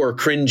or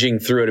cringing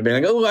through it and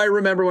being like, oh, I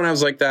remember when I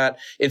was like that.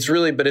 It's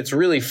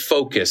really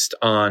focused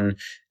on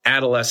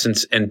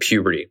adolescence and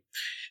puberty.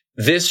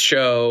 This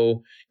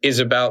show is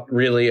about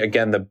really,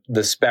 again,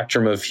 the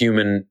spectrum of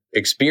human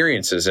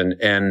experiences.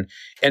 And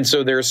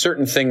so there are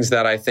certain things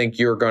that I think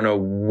you're going to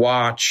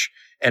watch,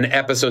 and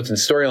episodes and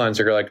storylines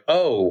are like,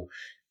 oh,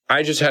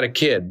 I just had a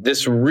kid.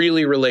 This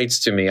really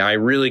relates to me. I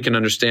really can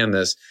understand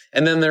this.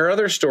 And then there are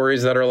other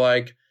stories that are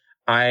like,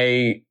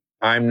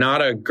 I'm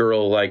not a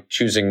girl like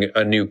choosing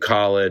a new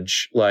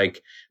college,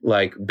 like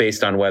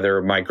based on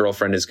whether my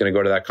girlfriend is going to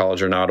go to that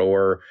college or not,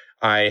 or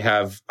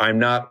I'm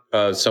not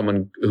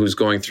someone who's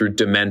going through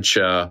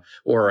dementia,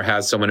 or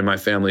has someone in my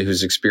family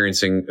who's going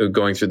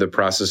through the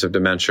process of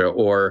dementia,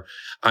 or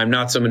I'm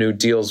not someone who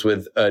deals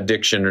with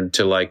addiction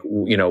to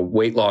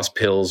weight loss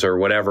pills or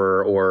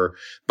whatever,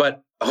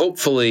 but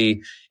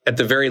hopefully at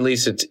the very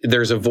least,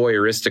 there's a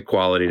voyeuristic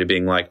quality to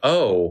being like,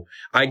 oh,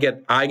 I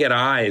get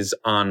eyes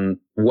on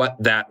what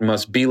that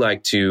must be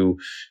like to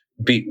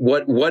be,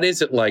 what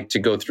is it like to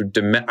go through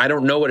I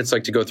don't know what it's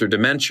like to go through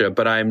dementia,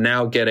 but I'm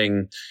now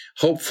getting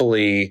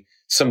hopefully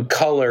some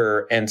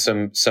color and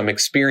some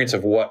experience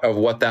of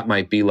what that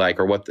might be like,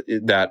 or what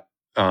that,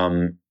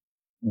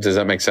 does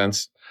that make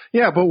sense?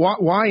 Yeah. But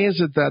why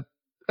is it that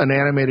an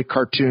animated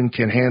cartoon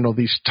can handle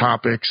these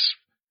topics?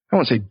 I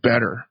won't say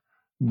better,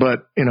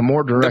 but in a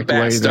more direct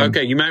way.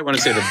 Okay, you might want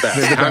to say the best.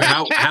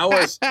 How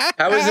is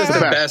this the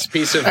best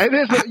piece of?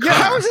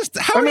 How is this?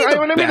 I mean,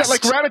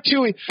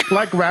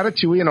 like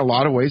Ratatouille in a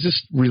lot of ways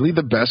is really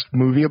the best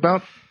movie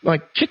about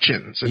like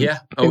kitchens. And,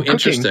 and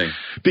interesting.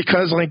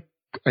 Because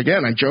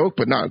again, I joke,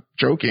 but not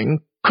joking.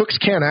 Cooks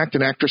can't act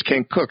and actors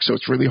can't cook, so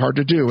it's really hard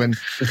to do. And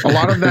a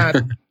lot of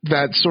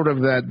that sort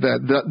of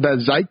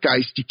that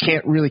zeitgeist you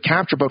can't really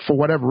capture, but for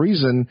whatever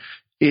reason,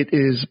 it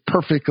is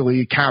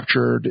perfectly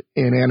captured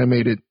in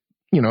animated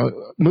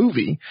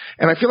movie.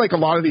 And I feel like a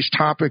lot of these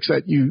topics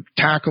that you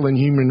tackle in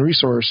human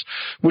resource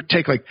would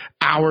take like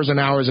hours and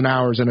hours and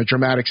hours in a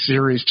dramatic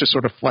series to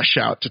sort of flesh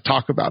out, to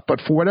talk about.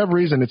 But for whatever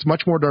reason, it's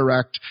much more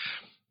direct.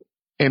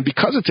 And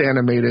because it's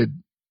animated,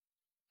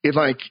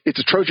 it's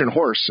a Trojan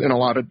horse in a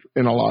lot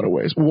of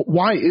ways.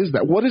 Why is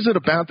that? What is it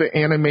about the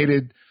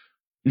animated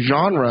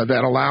genre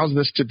that allows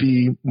this to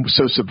be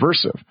so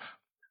subversive?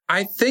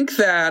 I think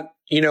that,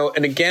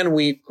 and again,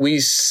 we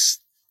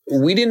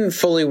didn't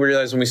fully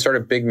realize when we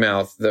started Big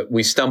Mouth that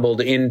we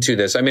stumbled into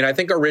this. I mean, I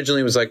think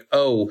originally it was like,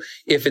 oh,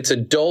 if it's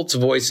adults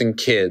voicing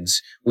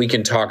kids, we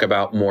can talk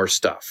about more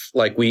stuff.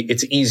 Like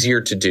it's easier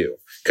to do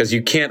because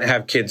you can't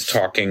have kids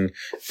talking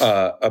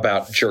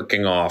about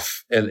jerking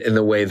off in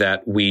the way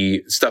that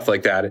stuff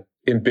like that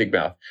in Big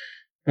Mouth.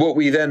 What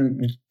we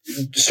then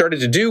started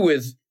to do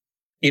with,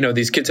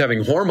 these kids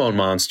having hormone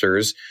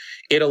monsters,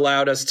 it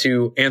allowed us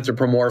to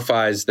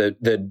anthropomorphize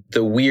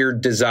the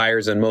weird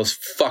desires and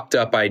most fucked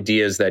up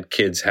ideas that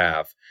kids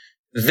have.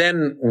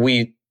 Then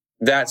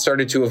that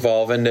started to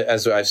evolve into,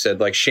 as I've said,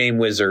 like shame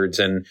wizards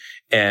and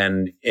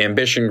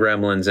ambition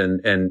gremlins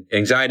and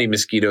anxiety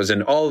mosquitoes.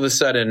 And all of a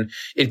sudden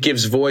it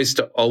gives voice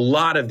to a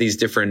lot of these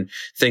different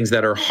things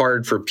that are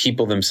hard for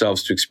people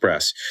themselves to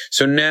express.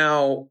 So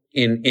now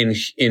in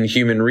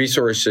human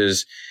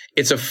resources,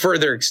 it's a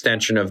further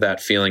extension of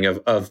that feeling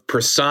of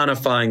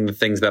personifying the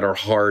things that are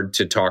hard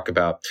to talk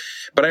about.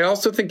 But I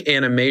also think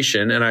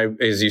animation,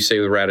 and as you say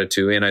with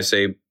Ratatouille, and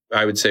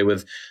I would say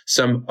with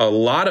a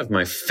lot of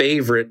my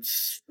favorite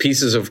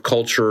pieces of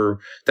culture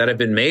that have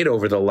been made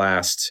over the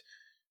last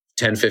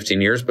 10,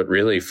 15 years, but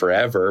really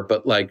forever.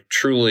 But like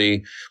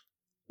truly,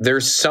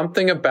 there's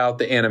something about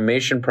the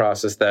animation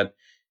process that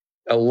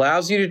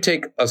allows you to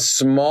take a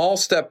small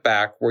step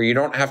back where you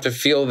don't have to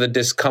feel the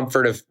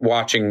discomfort of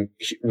watching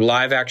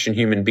live action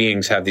human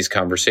beings have these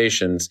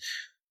conversations,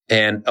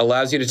 and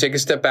allows you to take a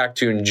step back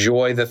to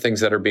enjoy the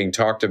things that are being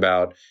talked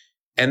about.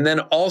 And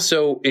then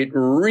also it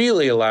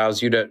really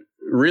allows you to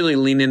really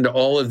lean into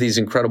all of these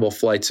incredible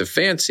flights of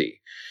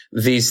fancy,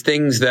 these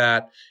things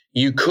that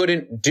you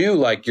couldn't do.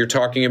 Like you're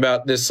talking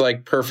about this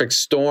like perfect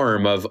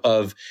storm of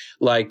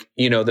like,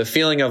 the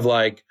feeling of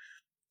like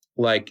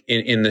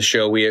in the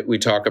show, we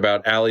talk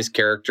about Allie's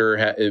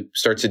character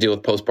starts to deal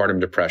with postpartum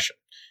depression.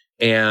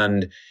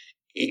 And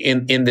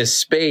in this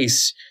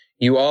space,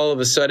 you all of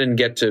a sudden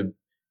get to,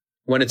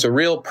 when it's a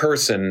real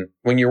person,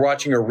 when you're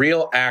watching a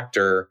real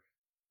actor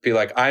be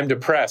like, I'm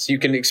depressed, you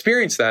can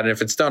experience that. And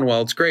if it's done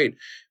well, it's great.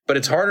 But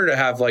it's harder to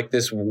have like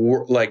this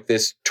whirlwind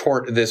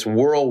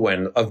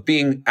of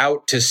being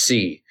out to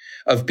sea,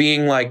 of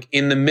being like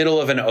in the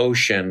middle of an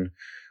ocean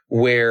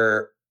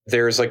where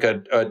there's like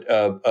a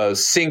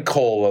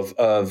sinkhole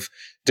of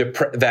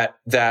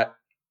that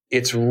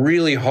it's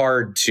really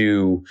hard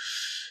to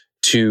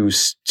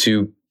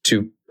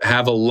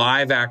have a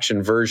live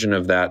action version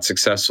of that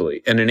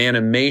successfully. And in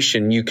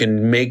animation, you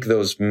can make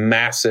those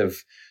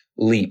massive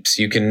leaps.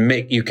 You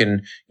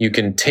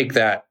can take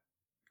that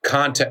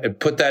context,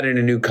 put that in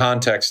a new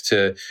context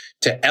to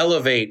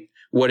elevate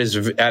what is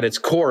at its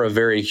core a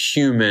very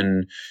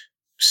human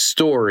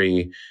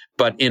story,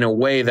 but in a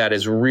way that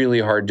is really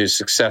hard to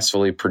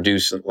successfully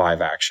produce in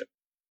live action.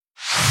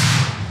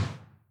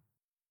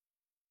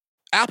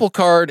 Apple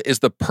Card is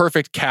the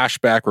perfect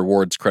cashback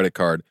rewards credit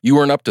card. You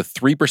earn up to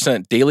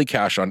 3% daily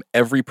cash on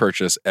every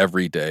purchase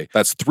every day.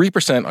 That's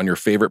 3% on your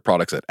favorite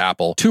products at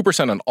Apple,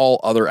 2% on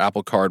all other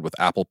Apple Card with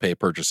Apple Pay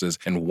purchases,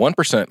 and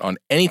 1% on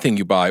anything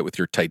you buy with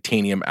your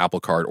titanium Apple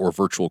Card or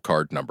virtual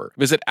card number.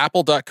 Visit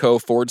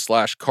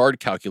apple.co/card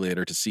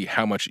calculator to see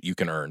how much you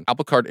can earn.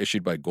 Apple Card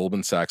issued by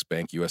Goldman Sachs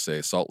Bank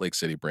USA, Salt Lake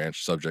City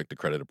branch, subject to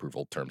credit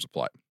approval. Terms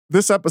apply.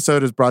 This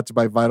episode is brought to you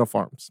by Vital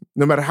Farms.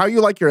 No matter how you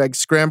like your eggs,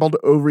 scrambled,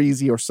 over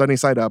easy, or sunny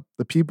side up,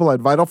 the people at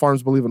Vital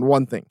Farms believe in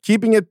one thing: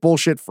 keeping it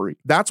bullshit free.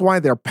 That's why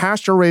their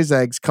pasture-raised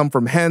eggs come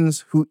from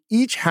hens who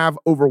each have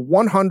over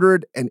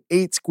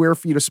 108 square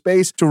feet of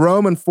space to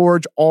roam and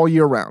forage all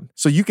year round.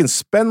 So you can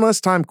spend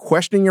less time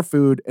questioning your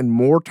food and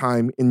more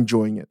time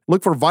enjoying it.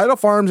 Look for Vital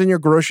Farms in your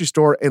grocery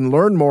store and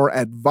learn more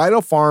at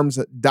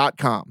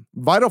vitalfarms.com.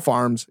 Vital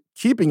Farms,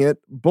 keeping it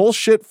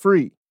bullshit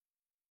free.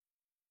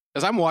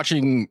 As I'm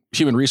watching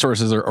Human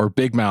Resources or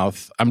Big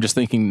Mouth, I'm just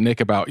thinking,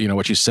 Nick, about,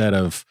 what you said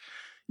of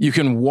you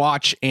can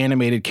watch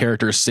animated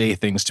characters say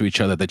things to each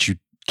other that you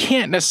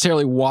can't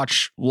necessarily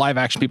watch live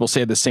action people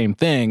say the same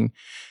thing.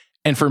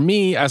 And for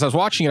me, as I was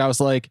watching it, I was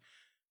like,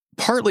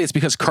 partly it's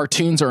because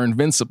cartoons are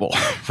invincible,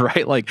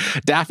 right? Like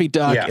Daffy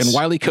Duck and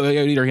Wile E.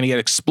 Coyote are going to get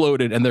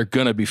exploded and they're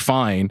going to be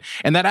fine.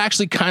 And that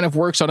actually kind of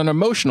works on an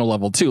emotional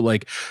level too.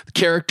 Like the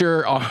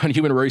character on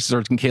Human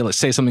Resources can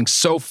say something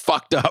so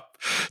fucked up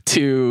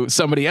to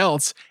somebody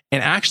else,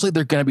 and actually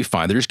they're going to be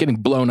fine. They're just getting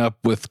blown up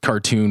with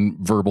cartoon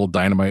verbal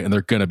dynamite and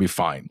they're going to be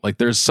fine. Like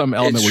there's some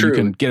element where you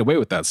can get away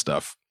with that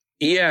stuff.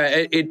 Yeah,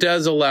 it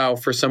does allow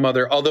for some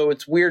other, although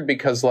it's weird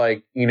because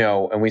like,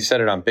 and we said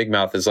it on Big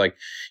Mouth, is like,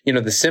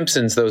 The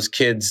Simpsons, those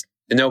kids,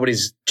 nobody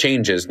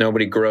changes,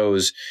 nobody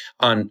grows.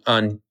 On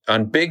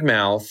Big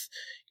Mouth,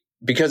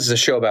 because it's a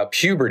show about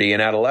puberty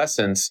and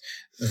adolescence,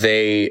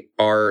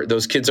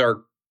 those kids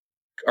are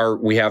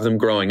we have them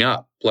growing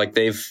up. Like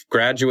they've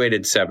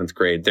graduated 7th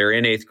grade, they're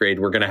in 8th grade,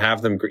 we're going to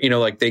have them,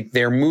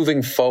 they're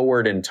moving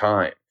forward in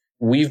time.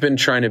 we've been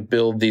trying to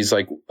build these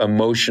like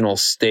emotional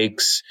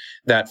stakes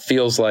that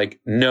feels like,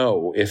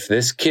 no, if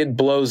this kid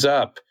blows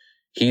up,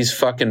 he's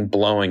fucking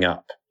blowing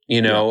up,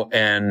 you know,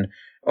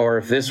 or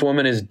if this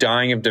woman is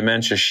dying of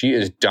dementia, she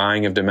is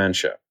dying of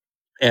dementia.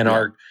 And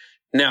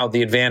now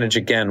the advantage,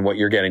 again, what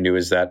you're getting to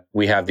is that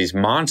we have these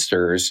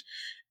monsters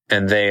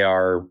and they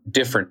are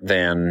different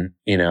than,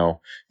 you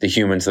know, the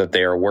humans that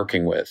they are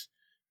working with.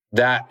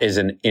 That is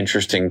an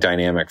interesting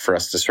dynamic for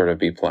us to sort of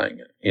be playing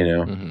it, you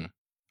know? Mm-hmm.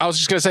 I was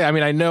just going to say, I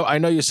mean, I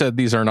know you said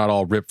these are not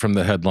all ripped from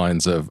the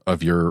headlines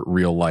of your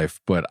real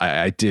life, but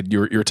I did,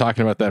 you were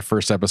talking about that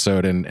first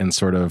episode and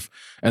sort of,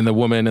 and the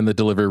woman in the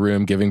delivery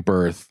room giving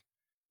birth.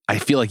 I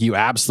feel like you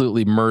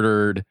absolutely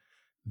murdered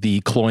the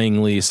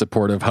cloyingly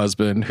supportive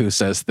husband who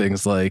says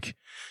things like,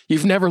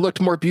 "You've never looked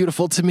more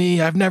beautiful to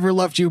me. I've never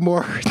loved you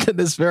more than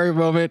this very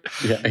moment.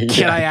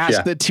 Can I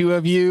ask the two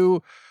of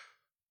you,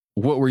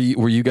 what were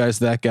you guys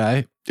that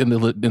guy in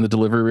the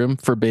delivery room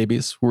for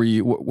babies? Were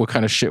you, what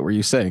kind of shit were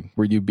you saying?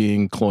 Were you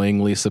being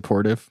cloyingly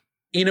supportive?"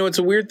 You know, it's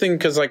a weird thing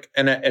because like,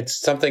 and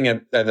it's something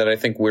that I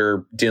think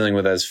we're dealing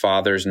with as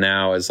fathers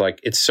now is like,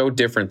 it's so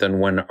different than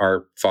when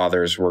our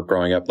fathers were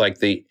growing up. Like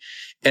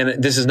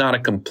and this is not a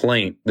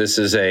complaint. This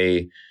is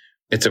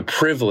it's a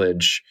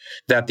privilege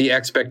that the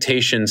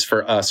expectations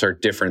for us are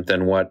different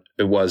than what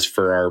it was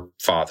for our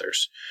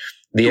fathers.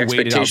 The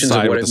expectations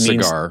of what it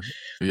means. Cigar.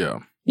 Yeah.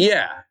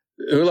 Yeah.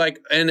 Like,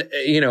 and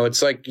you know,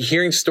 it's like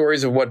hearing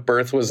stories of what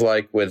birth was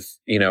like with,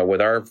 you know, with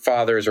our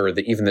fathers or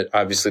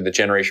obviously the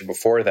generation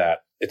before that.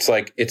 It's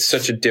like, it's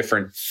such a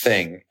different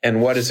thing.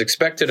 And what is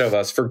expected of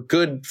us for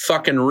good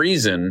fucking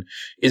reason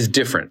is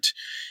different.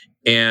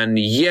 And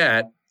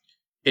yet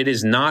it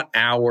is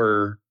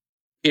our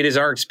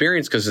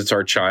experience because it's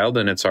our child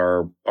and it's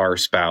our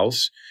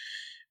spouse,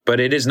 but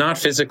it is not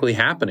physically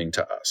happening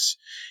to us.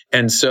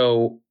 And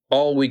so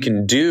all we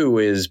can do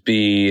is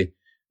do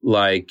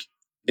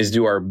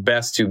our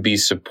best to be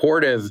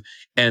supportive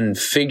and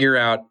figure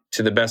out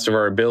to the best of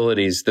our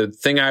abilities. The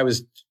thing I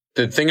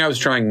was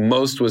trying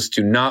most was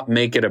to not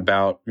make it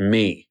about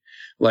me,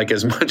 like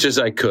as much as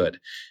I could,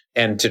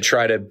 and to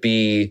try to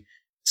be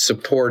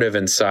supportive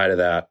inside of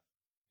that.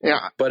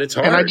 Yeah. But it's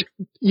hard.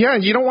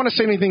 You don't want to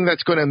say anything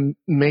that's going to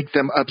make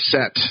them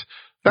upset.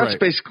 That's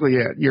basically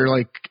it. You're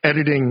like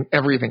editing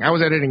everything. I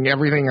was editing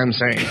everything I'm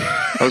saying.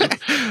 That was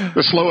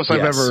the slowest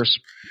I've ever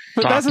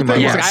But that's the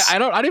thing. Like, I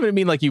don't even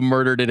mean like you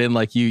murdered it in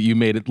like you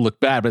made it look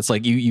bad, but it's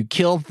like you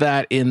killed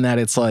that in that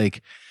it's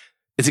like,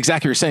 it's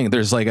exactly what you're saying.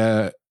 There's like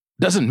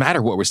doesn't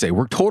matter what we say.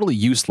 We're totally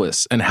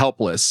useless and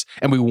helpless.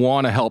 And we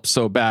want to help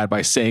so bad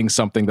by saying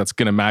something that's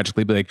going to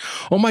magically be like,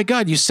 oh my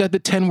God, you said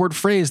the 10-word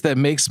phrase that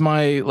makes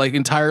my like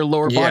entire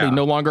lower body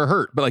no longer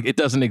hurt, but like it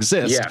doesn't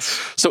exist.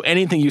 Yes. So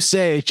anything you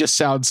say just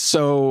sounds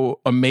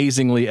so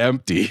amazingly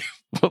empty.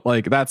 But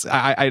like,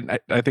 I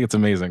think it's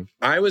amazing.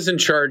 I was in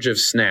charge of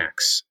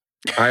snacks.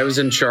 I was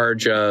in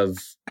charge of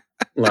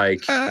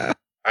like,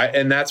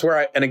 and that's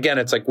where and again,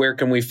 it's like, where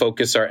can we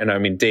focus and I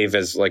mean, Dave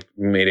has like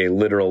made a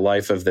literal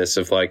life of this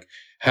of like,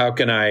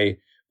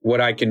 what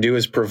I can do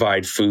is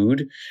provide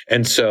food.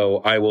 And so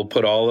I will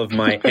put all of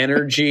my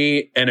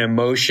energy and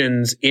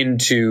emotions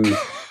into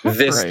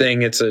this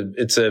thing. It's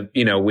a,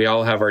 you know, we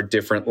all have our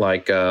different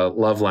like,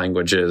 love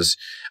languages.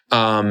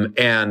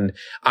 And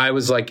I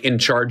was like in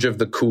charge of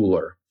the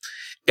cooler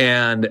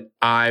and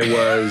I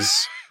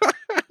was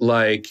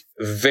like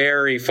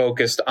very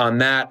focused on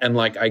that. And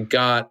like, I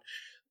got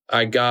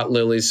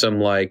Lily some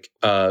like,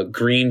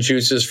 green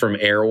juices from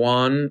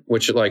Erewhon,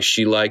 which like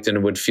she liked and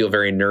it would feel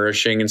very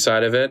nourishing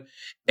inside of it.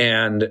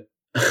 And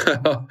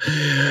but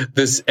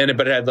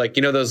it had like,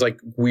 you know, those like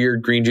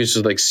weird green juices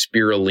with like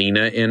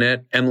spirulina in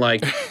it. And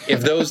like,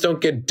 if those don't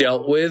get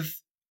dealt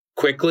with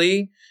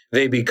quickly,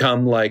 they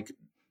become like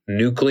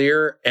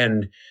nuclear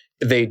and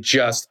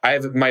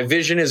my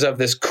vision is of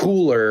this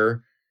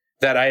cooler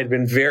that I had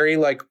been very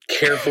like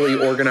carefully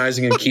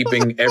organizing and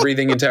keeping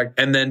everything intact.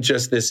 And then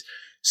just this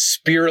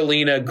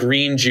spirulina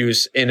green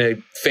juice in a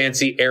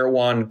fancy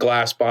Erewhon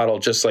glass bottle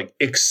just like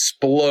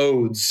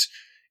explodes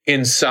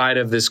inside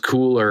of this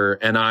cooler.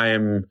 And I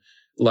am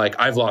like,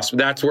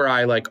 that's where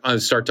I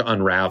start to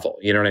unravel.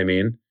 You know what I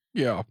mean?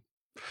 Yeah.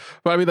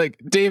 But I mean,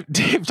 like Dave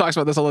talks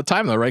about this all the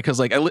time though, right? Cause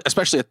like,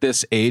 especially at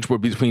this age, we're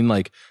between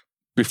like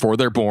before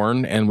they're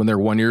born and when they're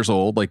 1 year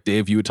old, like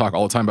Dave, you would talk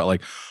all the time about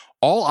like,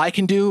 all I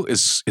can do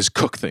is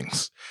cook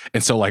things.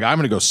 And so like, I'm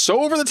going to go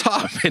so over the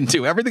top and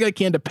do everything I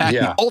can to pack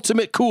the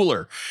ultimate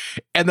cooler.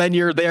 And then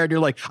you're there and you're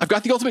like, I've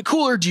got the ultimate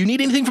cooler. Do you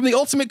need anything from the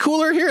ultimate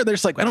cooler here? They're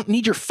just like, I don't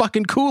need your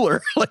fucking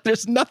cooler. Like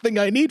there's nothing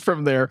I need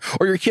from there.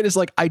 Or your kid is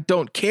like, I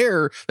don't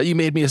care that you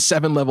made me a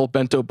 7-level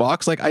bento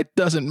box. Like it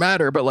doesn't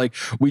matter. But like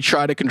we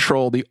try to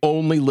control the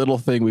only little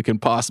thing we can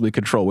possibly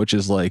control, which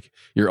is like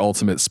your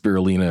ultimate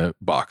spirulina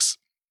box.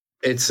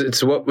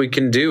 It's what we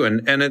can do.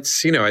 And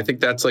it's, you know, I think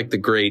that's like the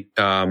great,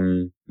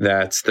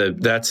 that's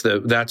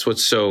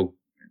what's so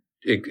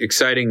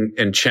exciting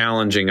and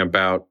challenging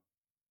about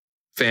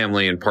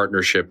family and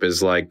partnership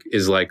is like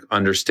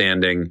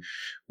understanding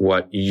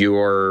what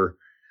your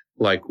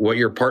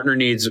partner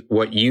needs,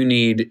 what you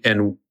need,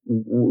 and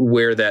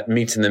where that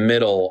meets in the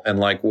middle, and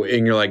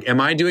you're like,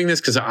 am I doing this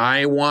because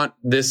I want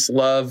this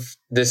love?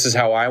 This is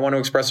how I want to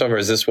express love, or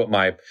is this what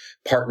my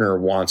partner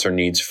wants or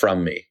needs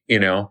from me?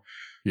 Yeah.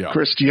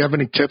 Chris, do you have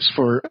any tips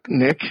for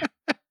Nick?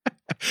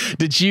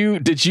 Did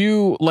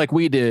you like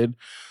we did?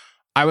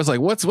 I was like,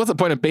 what's the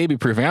point of baby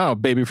proofing? I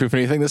don't baby proof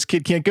anything. This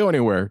kid can't go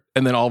anywhere.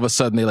 And then all of a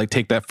sudden they like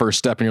take that first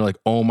step and you're like,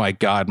 oh my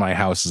God, my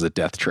house is a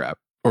death trap.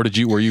 Or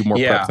were you more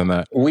prepped than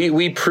that?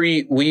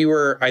 We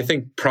were, I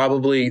think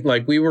probably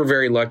like, we were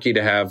very lucky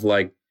to have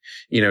like,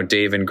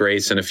 Dave and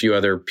Grace and a few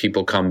other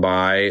people come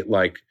by,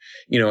 like,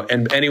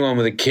 and anyone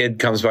with a kid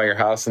comes by your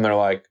house and they're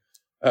like,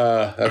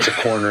 that's a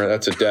corner.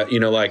 That's a death,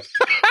 like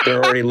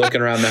they're already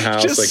looking around the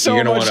house. Just like so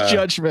you're going to much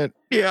judgment.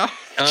 Yeah.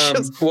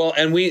 Well,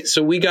 and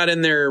we got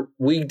in there,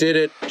 we did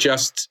it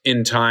just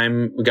in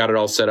time. We got it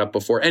all set up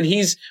before. And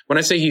when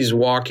I say he's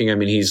walking, I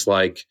mean, he's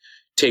like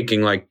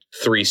taking like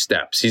 3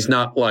 steps. He's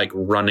not like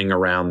running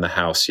around the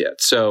house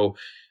yet. So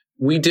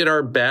we did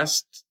our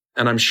best,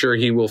 and I'm sure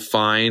he will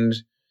find,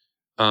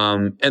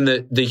 and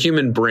the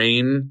human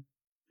brain,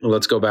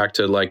 let's go back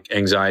to like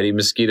anxiety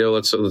mosquito.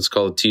 Let's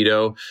call it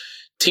Tito.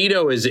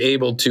 Tito is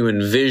able to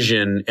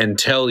envision and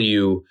tell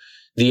you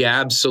the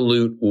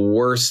absolute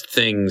worst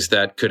things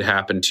that could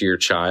happen to your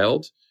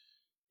child.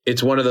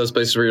 It's one of those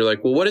places where you're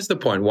like, well, what is the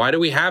point? Why do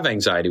we have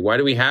anxiety? Why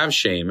do we have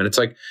shame? And it's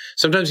like,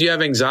 sometimes you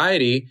have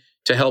anxiety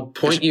to help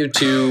point you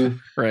to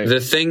right.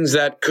 the things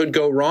that could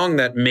go wrong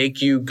that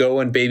make you go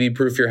and baby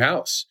proof your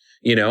house.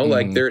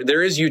 Like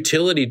there is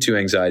utility to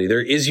anxiety.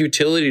 There is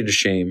utility to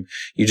shame.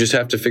 You just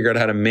have to figure out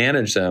how to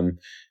manage them.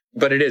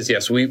 But it is,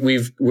 yes,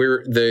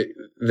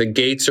 the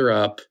gates are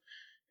up.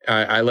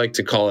 I like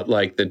to call it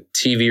like the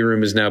TV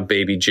room is now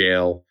baby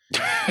jail.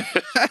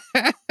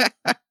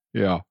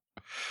 Yeah.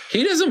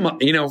 He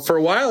doesn't, for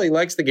a while he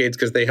likes the gates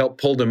because they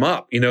help pulled him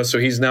up, so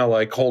he's now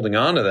like holding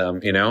on to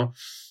them,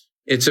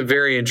 It's a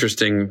very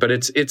interesting, but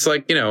it's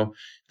like,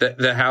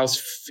 the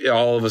house,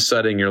 all of a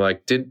sudden you're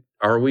like,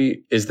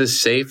 is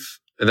this safe?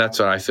 That's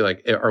what I feel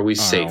like. Are we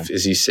safe?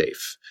 Is he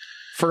safe?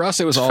 For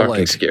us, it was all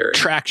like scary.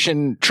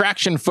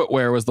 traction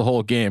footwear was the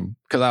whole game.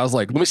 Because I was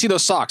like, let me see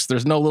those socks.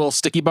 There's no little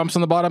sticky bumps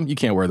on the bottom. You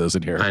can't wear those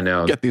in here. I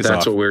know. Get these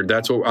That's off. what weird.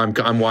 That's what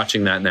I'm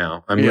watching that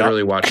now. I'm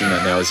literally watching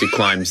that now as he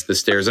climbs the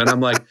stairs. And I'm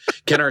like,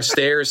 can our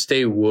stairs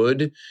stay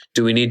wood?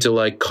 Do we need to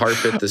like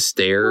carpet the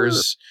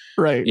stairs?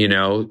 Right.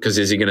 Because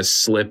is he going to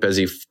slip as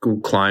he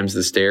climbs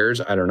the stairs?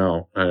 I don't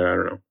know. I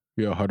don't know.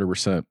 Yeah,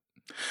 100%.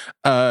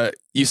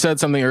 You said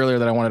something earlier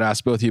that I wanted to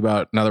ask both of you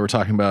about now that we're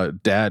talking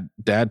about dad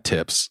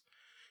tips.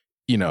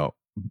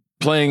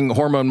 Playing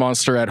Hormone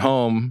Monster at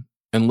home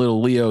and little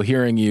Leo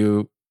hearing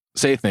you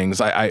say things,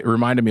 I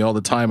reminded me all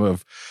the time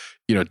of,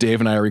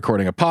 Dave and I are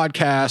recording a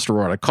podcast or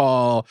we're on a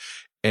call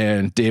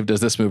and Dave does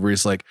this move where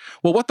he's like,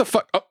 well, what the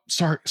fuck? Oh,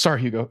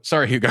 sorry, Hugo.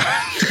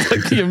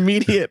 Like the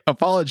immediate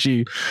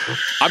apology.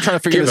 I'm trying to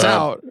figure this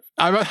out.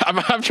 I'm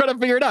trying to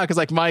figure it out. Cause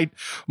like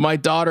my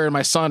daughter and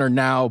my son are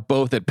now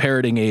both at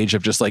parroting age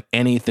of just like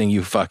anything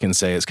you fucking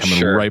say is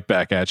coming right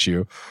back at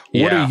you.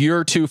 Yeah. What are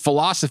your 2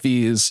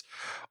 philosophies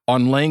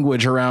on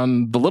language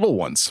around the little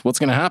ones? What's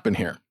going to happen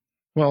here?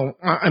 Well,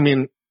 I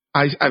mean,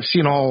 I've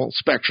seen all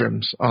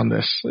spectrums on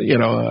this,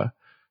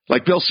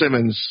 like Bill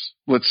Simmons,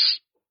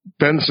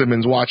 Ben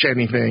Simmons watch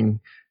anything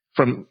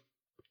from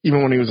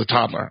even when he was a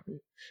toddler.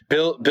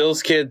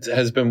 Bill's kid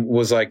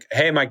was like,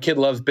 hey, my kid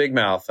loves Big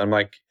Mouth. I'm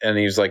like, and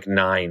he was like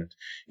 9,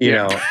 you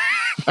know.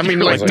 I mean,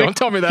 like, don't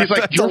tell me that. He's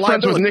like, you're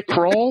friends with Nick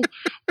Kroll?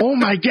 Oh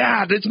my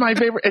God, it's my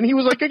favorite. And he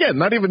was like, again,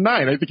 not even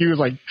 9. I think he was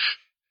like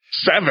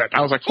 7.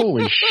 I was like,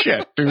 holy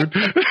shit, dude.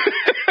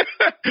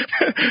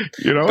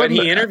 But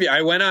he interviewed.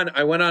 I went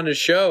on his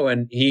show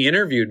and he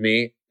interviewed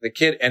me, the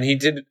kid, and he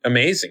did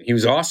amazing. He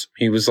was awesome.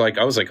 He was like,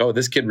 I was like, oh,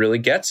 this kid really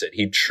gets it.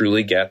 He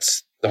truly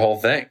gets the whole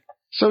thing.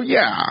 So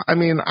yeah, I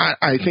mean,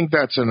 I think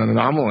that's an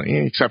anomaly,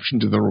 an exception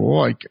to the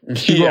rule. Like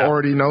Hugo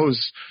already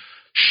knows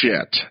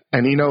shit,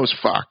 and he knows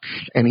fuck,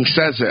 and he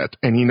says it,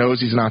 and he knows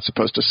he's not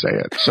supposed to say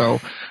it. So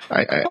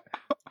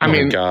I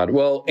mean, God.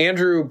 Well,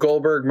 Andrew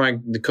Goldberg,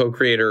 the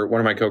co-creator, one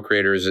of my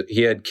co-creators,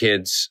 he had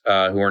kids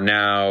who are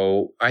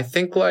now, I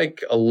think,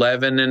 like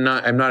 11 and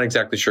 9. I'm not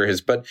exactly sure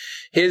but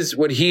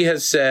what he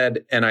has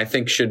said, and I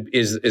think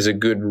is a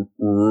good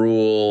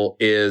rule,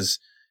 is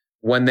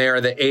when they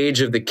are the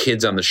age of the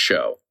kids on the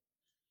show.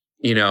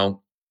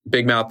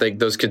 Big Mouth,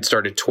 those kids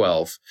start at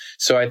 12.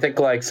 So I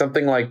think like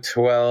something like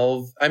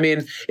 12. I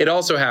mean, it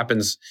also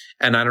happens,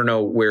 and I don't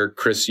know where,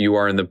 Chris, you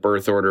are in the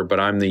birth order, but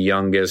I'm the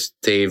youngest.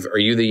 Dave, are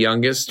you the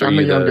youngest? I'm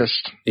the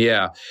youngest.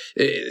 Yeah.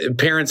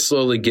 Parents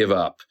slowly give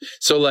up.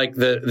 So like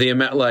the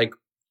amount, like,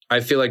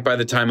 I feel like by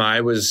the time I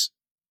was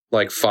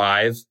like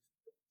 5,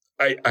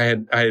 I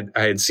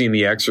had seen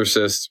The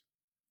Exorcist.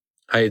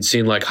 I had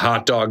seen like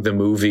Hot Dog the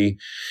movie,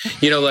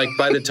 like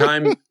by the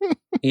time,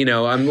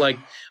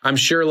 I'm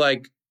sure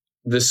like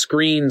the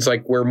screens,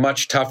 like we're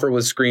much tougher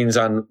with screens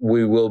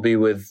we will be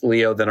with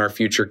Leo than our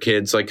future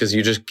kids. Like, cause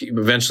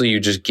eventually you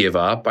just give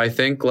up, I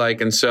think.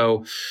 Like, and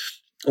so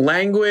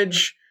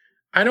language,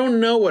 I don't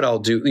know what I'll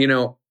do.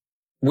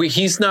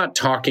 he's not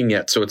talking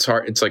yet, so it's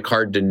hard. It's like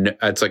hard to.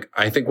 It's like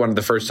I think one of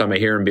the first time I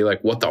hear him be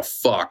like, "What the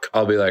fuck?"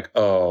 I'll be like,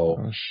 "Oh,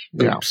 oops."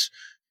 Yeah.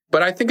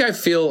 But I think I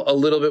feel a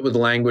little bit with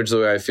language the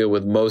way I feel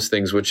with most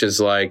things, which is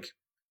like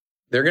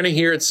they're going to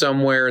hear it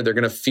somewhere, they're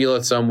going to feel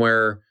it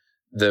somewhere.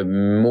 The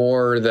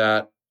more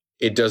that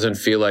it doesn't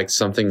feel like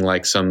something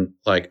like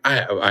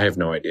I have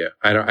no idea.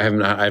 I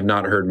have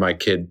not heard my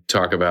kid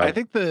talk about. I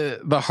think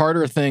the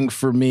harder thing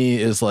for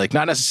me is like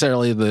not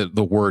necessarily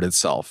the word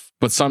itself,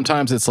 but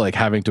sometimes it's like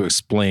having to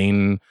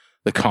explain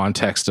the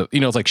context of,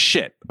 it's like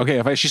shit. Okay,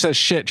 if she says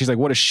shit, she's like,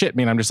 what does shit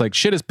mean? I'm just like,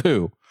 shit is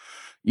poo.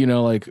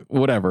 Like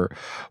whatever.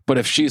 But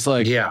if she's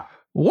like, yeah,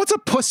 what's a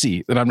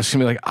pussy? Then I'm just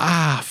gonna be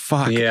like,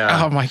 fuck.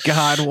 Yeah. Oh my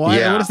God. What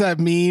does that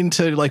mean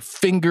to like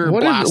finger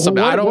blast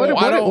something?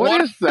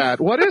 What is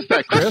that? What is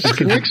that, Chris?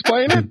 Can you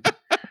explain it?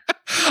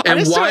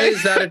 And why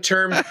is that a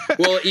term?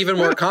 Well, even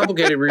more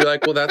complicated, where you're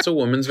like, well, that's a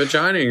woman's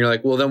vagina. And you're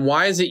like, well, then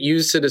why is it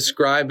used to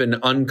describe an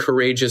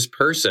uncourageous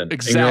person?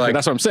 Exactly. Like,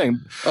 that's what I'm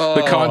saying.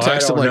 The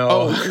context of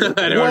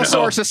like,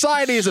 so our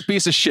society is a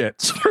piece of shit.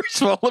 So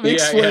first of all, let me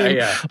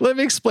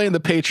explain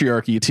the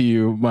patriarchy to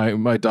you,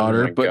 my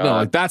daughter. But God. No,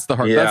 like that's the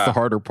hard. Yeah. That's the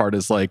harder part.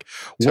 Is like,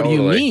 what do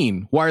you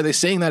mean? Why are they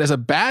saying that as a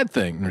bad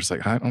thing? And it's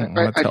like, I don't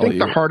want to tell you. I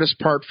think the hardest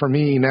part for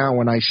me now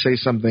when I say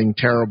something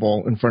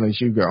terrible in front of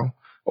Hugo,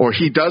 or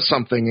he does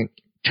something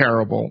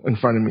terrible in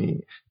front of me,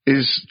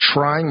 is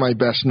trying my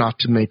best not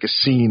to make a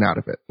scene out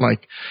of it.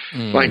 Like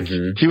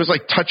he was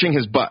like touching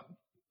his butt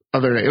the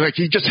other day. Like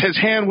his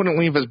hand wouldn't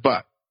leave his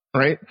butt,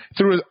 right?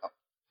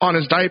 On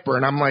his diaper.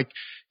 And I'm like,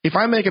 if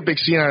I make a big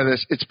scene out of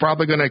this, it's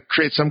probably going to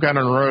create some kind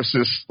of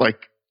neurosis, like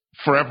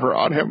forever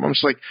on him. I'm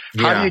just like,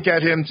 how do you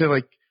get him to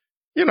like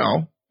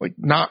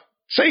not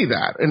say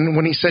that? And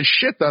when he said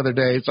shit the other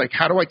day, it's like,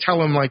 how do I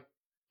tell him, like,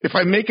 if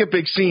I make a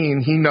big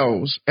scene, he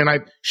knows. And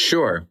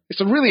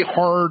it's a really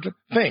hard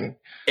thing.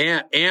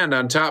 And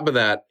on top of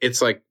that,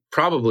 it's like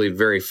probably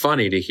very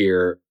funny to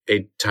hear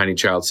a tiny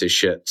child say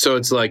shit. So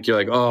it's like, you're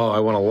like, oh, I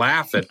want to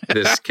laugh at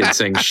this kid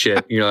saying shit.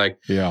 And you're like,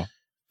 yeah,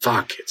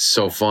 fuck, it's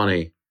so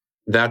funny.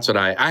 That's what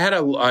I had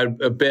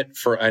a bit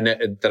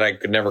that I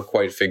could never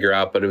quite figure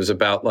out, but it was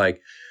about like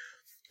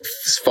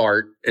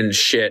fart and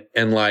shit.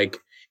 And like,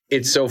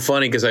 it's so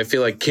funny because I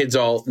feel like kids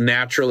all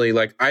naturally,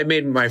 like I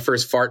made my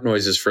first fart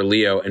noises for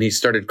Leo and he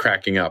started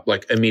cracking up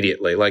like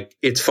immediately. Like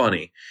it's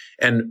funny.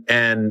 And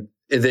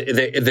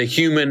the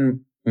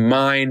human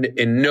mind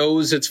and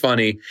knows it's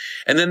funny.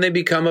 And then they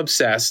become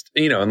obsessed,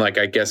 and like,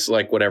 I guess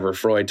like whatever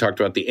Freud talked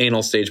about the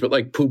anal stage, but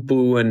like poo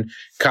poo and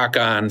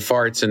caca and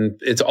farts. And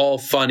it's all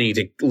funny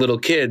to little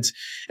kids.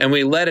 And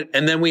we let it.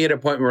 And then we hit a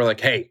point where we're like,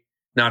 hey,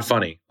 not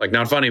funny,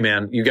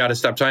 man. You got to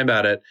stop talking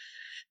about it.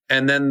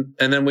 And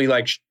then we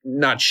like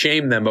not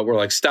shame them, but we're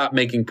like, stop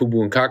making poo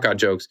poo and caca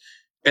jokes.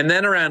 And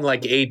then around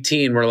like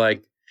 18, we're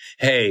like,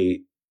 hey,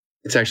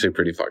 it's actually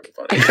pretty fucking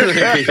funny.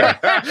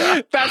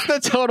 That's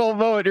the total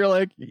moment. You're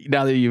like,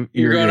 now that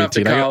you're going off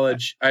to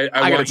college,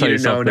 I want you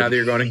to know now that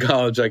you're going to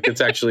college, like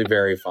it's actually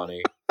very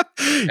funny.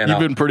 And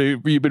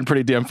you've been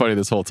pretty damn funny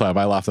this whole time.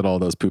 I laughed at all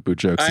those poo poo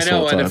jokes. I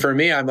know, and for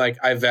me, I'm like,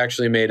 I've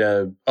actually made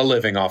a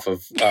living off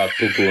of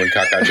poo poo and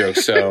caca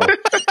jokes. So.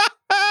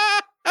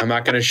 I'm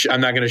not gonna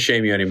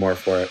shame you anymore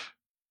for it.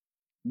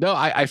 No,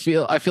 I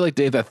feel like,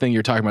 Dave, that thing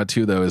you're talking about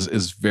too, though,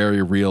 is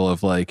very real.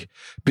 Of like,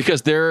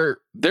 because they're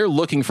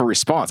looking for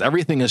response.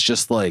 Everything is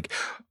just like,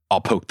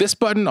 I'll poke this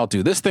button, I'll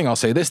do this thing, I'll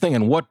say this thing,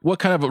 and what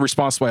kind of a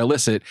response do I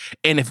elicit?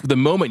 And if the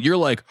moment you're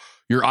like,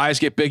 your eyes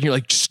get big and you're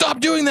like,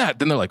 stop doing that,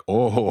 then they're like,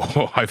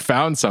 oh, I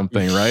found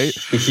something, right?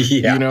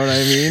 Yeah. You know what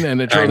I mean?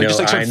 And it's I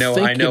know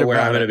where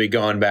I'm going to be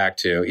going back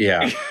to.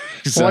 Yeah.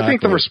 Exactly. Well, I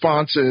think the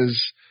response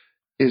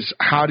is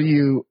how do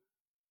you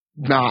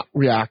not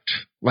react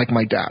like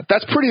my dad?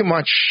 That's pretty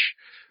much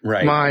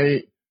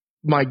right.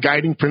 My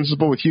guiding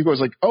principle with Hugo is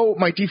like, oh,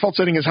 my default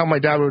setting is how my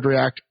dad would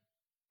react.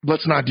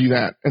 Let's not do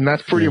that. And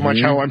that's pretty much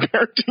how I'm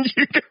parenting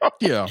Hugo.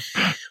 Yeah.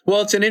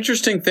 Well, it's an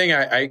interesting thing.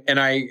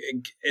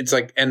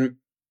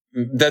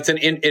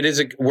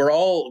 We're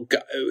all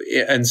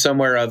in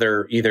somewhere or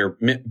other either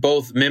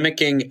both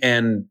mimicking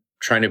and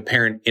trying to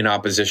parent in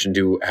opposition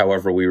to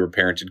however we were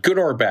parented, good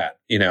or bad,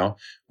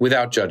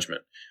 without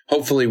judgment.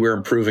 Hopefully we're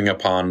improving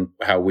upon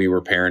how we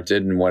were parented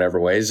in whatever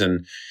ways.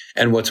 And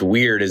what's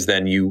weird is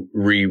then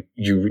you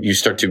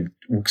start to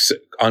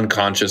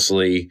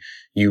unconsciously,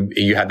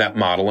 you had that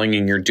modeling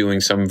and you're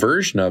doing some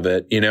version of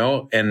it,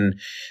 and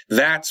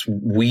that's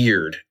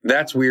weird.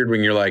 That's weird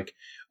when you're like,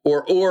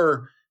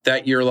 or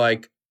that you're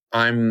like,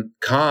 I'm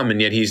calm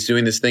and yet he's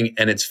doing this thing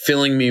and it's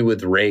filling me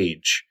with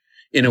rage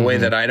in a way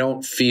that I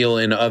don't feel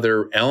in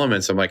other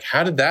elements. I'm like,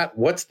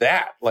 what's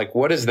that? Like,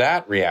 what is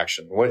that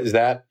reaction? What is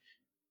that?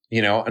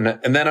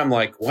 And then I'm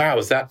like,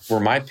 wow, were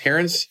my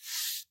parents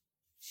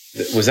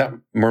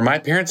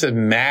as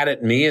mad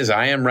at me as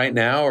I am right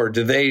now? Or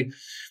the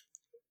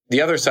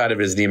other side of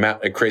it is the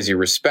amount of crazy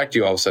respect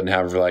you all of a sudden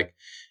have for like,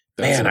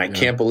 I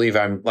can't believe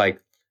I'm like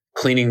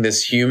cleaning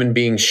this human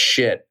being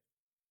shit.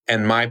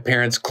 And my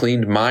parents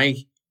cleaned my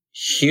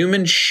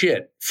human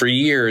shit for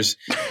years.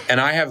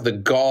 And I have the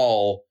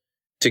gall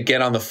to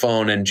get on the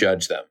phone and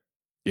judge them.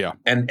 Yeah.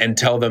 And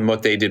tell them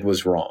what they did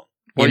was wrong.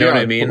 You know what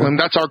I mean? Well,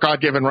 that's our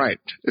God-given right,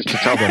 is to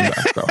tell them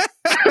that. So.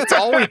 That's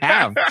all we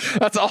have.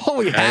 That's all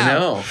we have. I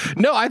know.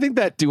 No, I think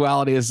that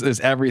duality is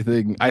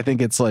everything. I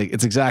think it's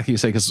exactly you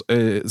say, because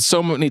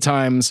so many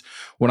times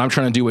when I'm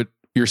trying to do what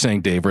you're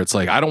saying, Dave, where it's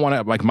like, I don't want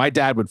to, like, my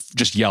dad would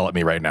just yell at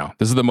me right now.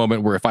 This is the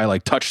moment where if I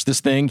like touch this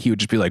thing, he would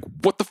just be like,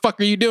 what the fuck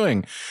are you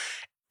doing?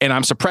 And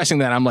I'm suppressing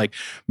that. I'm like,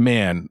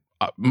 man,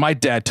 my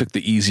dad took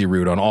the easy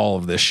route on all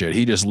of this shit.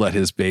 He just let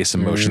his base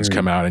emotions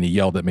come out and he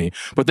yelled at me.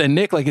 But then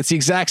Nick, like, it's the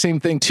exact same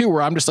thing too,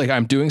 where I'm just like,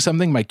 I'm doing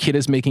something, my kid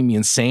is making me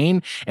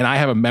insane. And I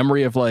have a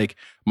memory of like,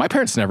 my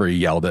parents never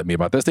yelled at me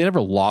about this. They never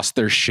lost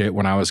their shit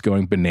when I was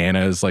going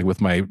bananas, like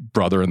with my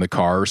brother in the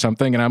car or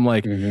something. And I'm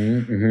like,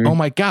 oh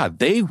my God,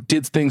 they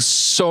did things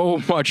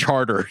so much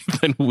harder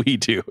than we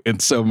do in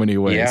so many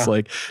ways. Yeah.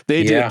 Like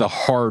they did it the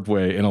hard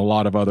way in a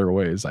lot of other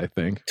ways, I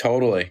think.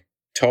 Totally.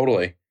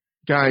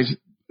 Guys,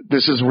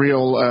 this is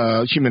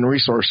real human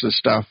resources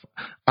stuff.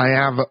 I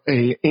have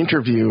a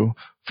interview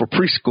for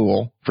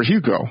preschool for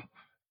Hugo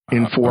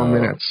in 4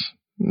 minutes.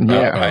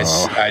 Yeah.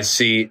 I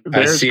see.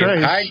 There's I see.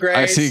 Grace. Hi, Grace.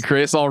 I see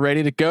Chris all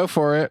ready to go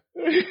for it.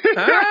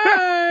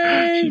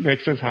 Hi. She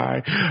makes us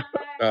high.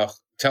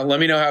 Let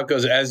me know how it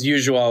goes. As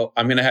usual,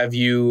 I'm going to have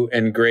you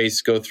and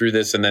Grace go through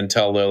this and then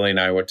tell Lily and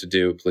I what to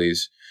do,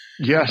 please.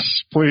 Yes,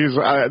 please.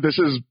 This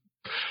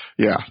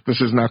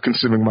is now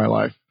consuming my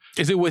life.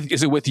 Is it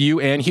with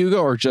you and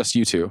Hugo or just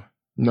you two?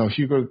 No,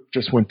 Hugo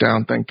just went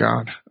down. Thank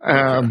God.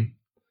 Okay.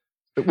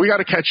 We got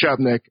to catch up,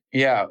 Nick.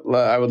 Yeah,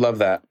 I would love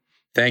that.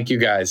 Thank you,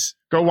 guys.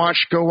 Go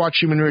watch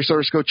Human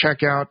Resource. Go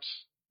check out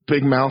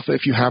Big Mouth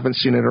if you haven't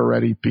seen it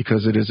already,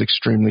 because it is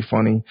extremely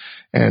funny.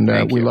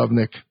 And we love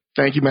Nick.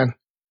 Thank you, man.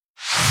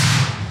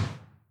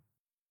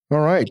 All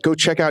right. Go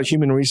check out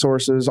Human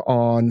Resources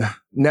on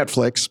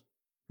Netflix.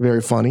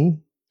 Very funny.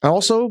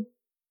 Also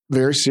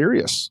very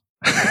serious.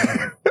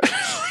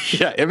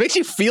 Yeah, it makes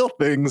you feel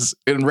things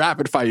in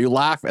rapid fire. You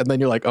laugh and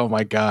then you're like, oh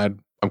my God,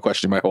 I'm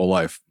questioning my whole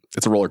life.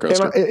 It's a roller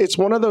coaster. And it's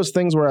one of those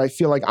things where I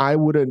feel like I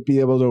wouldn't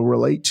be able to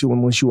relate to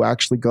unless you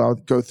actually go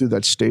through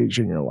that stage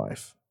in your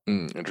life.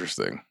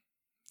 Interesting.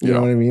 You know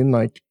what I mean?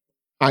 Like,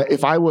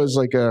 if I was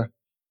like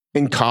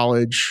in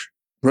college,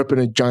 ripping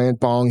a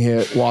giant bong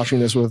hit, watching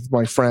this with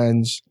my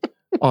friends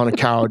on a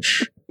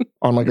couch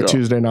on like a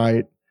Tuesday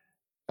night,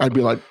 I'd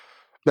be like,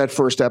 that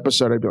first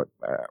episode, I'd be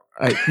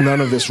like, none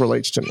of this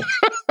relates to me.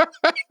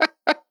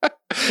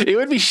 It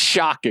would be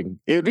shocking.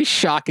 It would be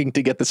shocking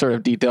to get the sort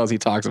of details he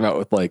talks about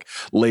with like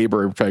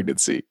labor and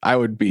pregnancy. I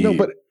would be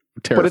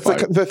terrified.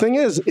 But it's the thing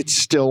is, it's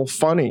still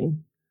funny,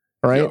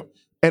 right? Yeah.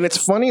 And it's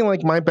funny,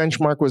 like my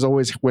benchmark was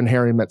always When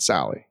Harry Met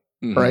Sally,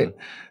 right?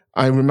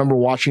 I remember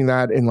watching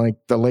that in like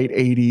the late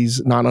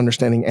 80s, not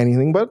understanding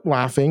anything but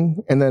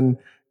laughing. And then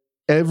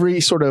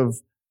every sort of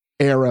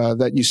era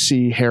that you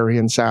see Harry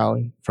and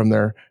Sally, from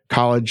their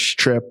college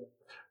trip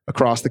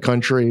across the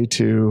country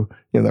to,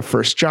 their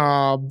first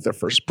job, their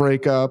first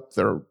breakup,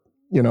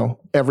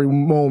 every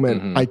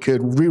moment I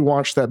could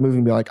rewatch that movie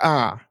and be like,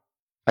 I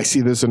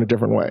see this in a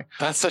different way.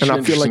 That's such and an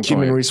I feel like interesting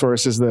Human point.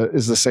 Resource is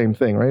the same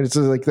thing, right? It's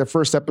like the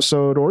first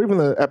episode, or even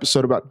the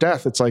episode about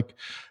death. It's like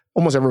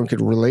almost everyone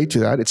could relate to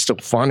that. It's still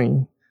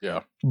funny.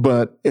 Yeah.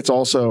 But it's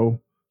also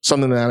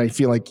something that I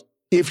feel like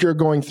if you're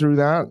going through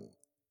that,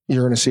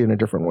 you're going to see it in a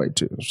different way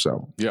too.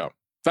 So yeah.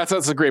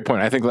 That's a great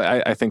point. I think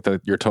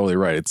that you're totally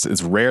right.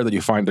 It's rare that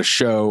you find a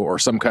show or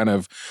some kind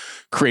of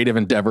creative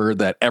endeavor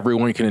that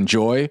everyone can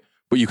enjoy,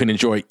 but you can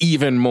enjoy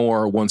even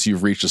more once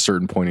you've reached a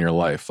certain point in your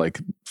life. Like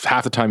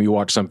half the time you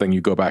watch something,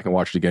 you go back and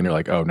watch it again. You're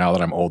like, oh, now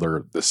that I'm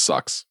older, this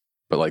sucks.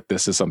 But like,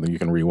 this is something you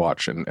can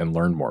rewatch and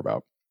learn more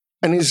about.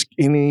 And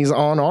he's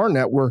on our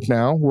network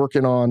now,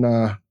 working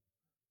on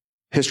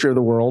History of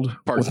the World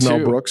with 2.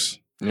 Mel Brooks.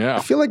 Yeah. I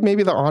feel like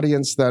maybe the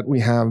audience that we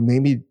have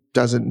maybe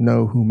doesn't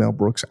know who Mel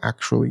Brooks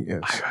actually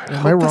is.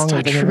 Am I wrong?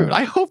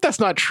 I hope that's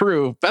not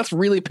true. That's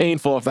really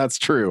painful if that's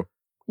true.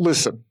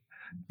 Listen,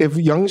 if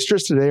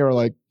youngsters today are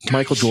like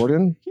Michael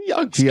Jordan,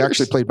 he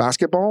actually played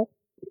basketball.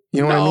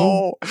 You know what I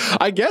mean?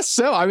 I guess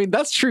so. I mean,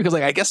 that's true. Because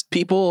like, I guess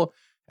people,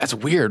 that's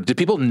weird. Do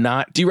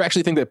you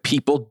actually think that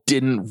people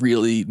didn't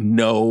really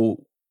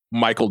know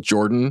Michael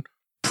Jordan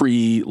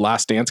pre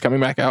Last Dance coming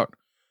back out?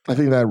 I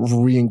think that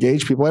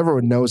re-engaged people.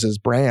 Everyone knows his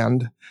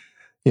brand.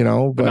 But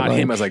not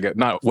him as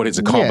not what his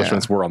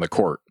accomplishments were on the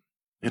court.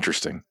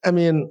 Interesting. I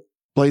mean,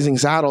 Blazing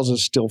Saddles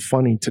is still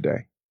funny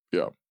today.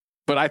 Yeah.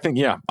 But I think,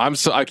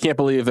 I can't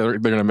believe they're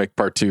going to make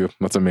part 2.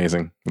 That's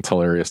amazing. It's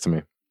hilarious to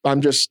me.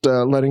 I'm just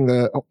letting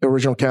the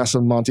original cast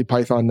of Monty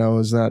Python know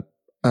is that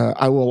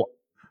I will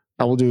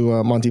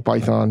do Monty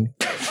Python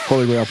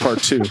Holy Grail part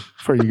 2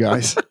 for you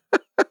guys.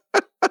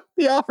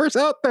 The offer's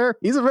out there.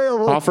 He's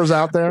available. Offers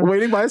out there.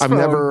 Waiting by his phone.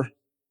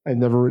 I've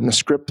never written a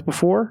script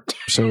before,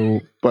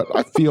 but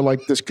I feel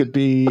like this could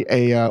be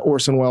a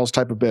Orson Welles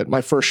type of bit. My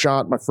first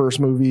shot, my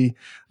first movie.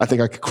 I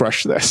think I could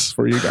crush this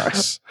for you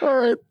guys. All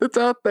right, it's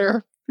out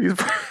there.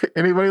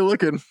 Anybody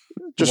looking?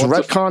 Just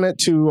retcon it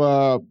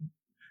to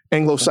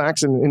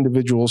Anglo-Saxon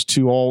individuals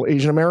to all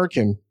Asian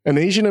American, an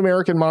Asian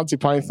American Monty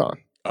Python.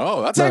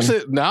 Oh, that's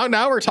actually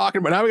now we're talking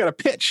about. Now we got a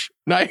pitch.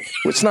 Now,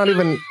 it's not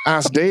even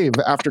Ask Dave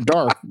After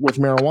Dark with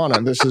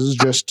marijuana. This is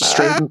just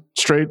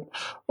straight,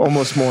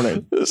 almost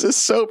morning. This is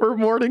sober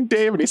morning,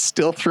 Dave, and he's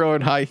still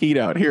throwing high heat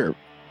out here.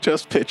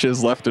 Just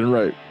pitches left and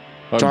right.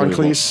 John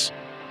Cleese,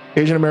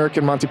 Asian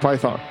American Monty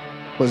Python.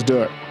 Let's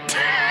do it.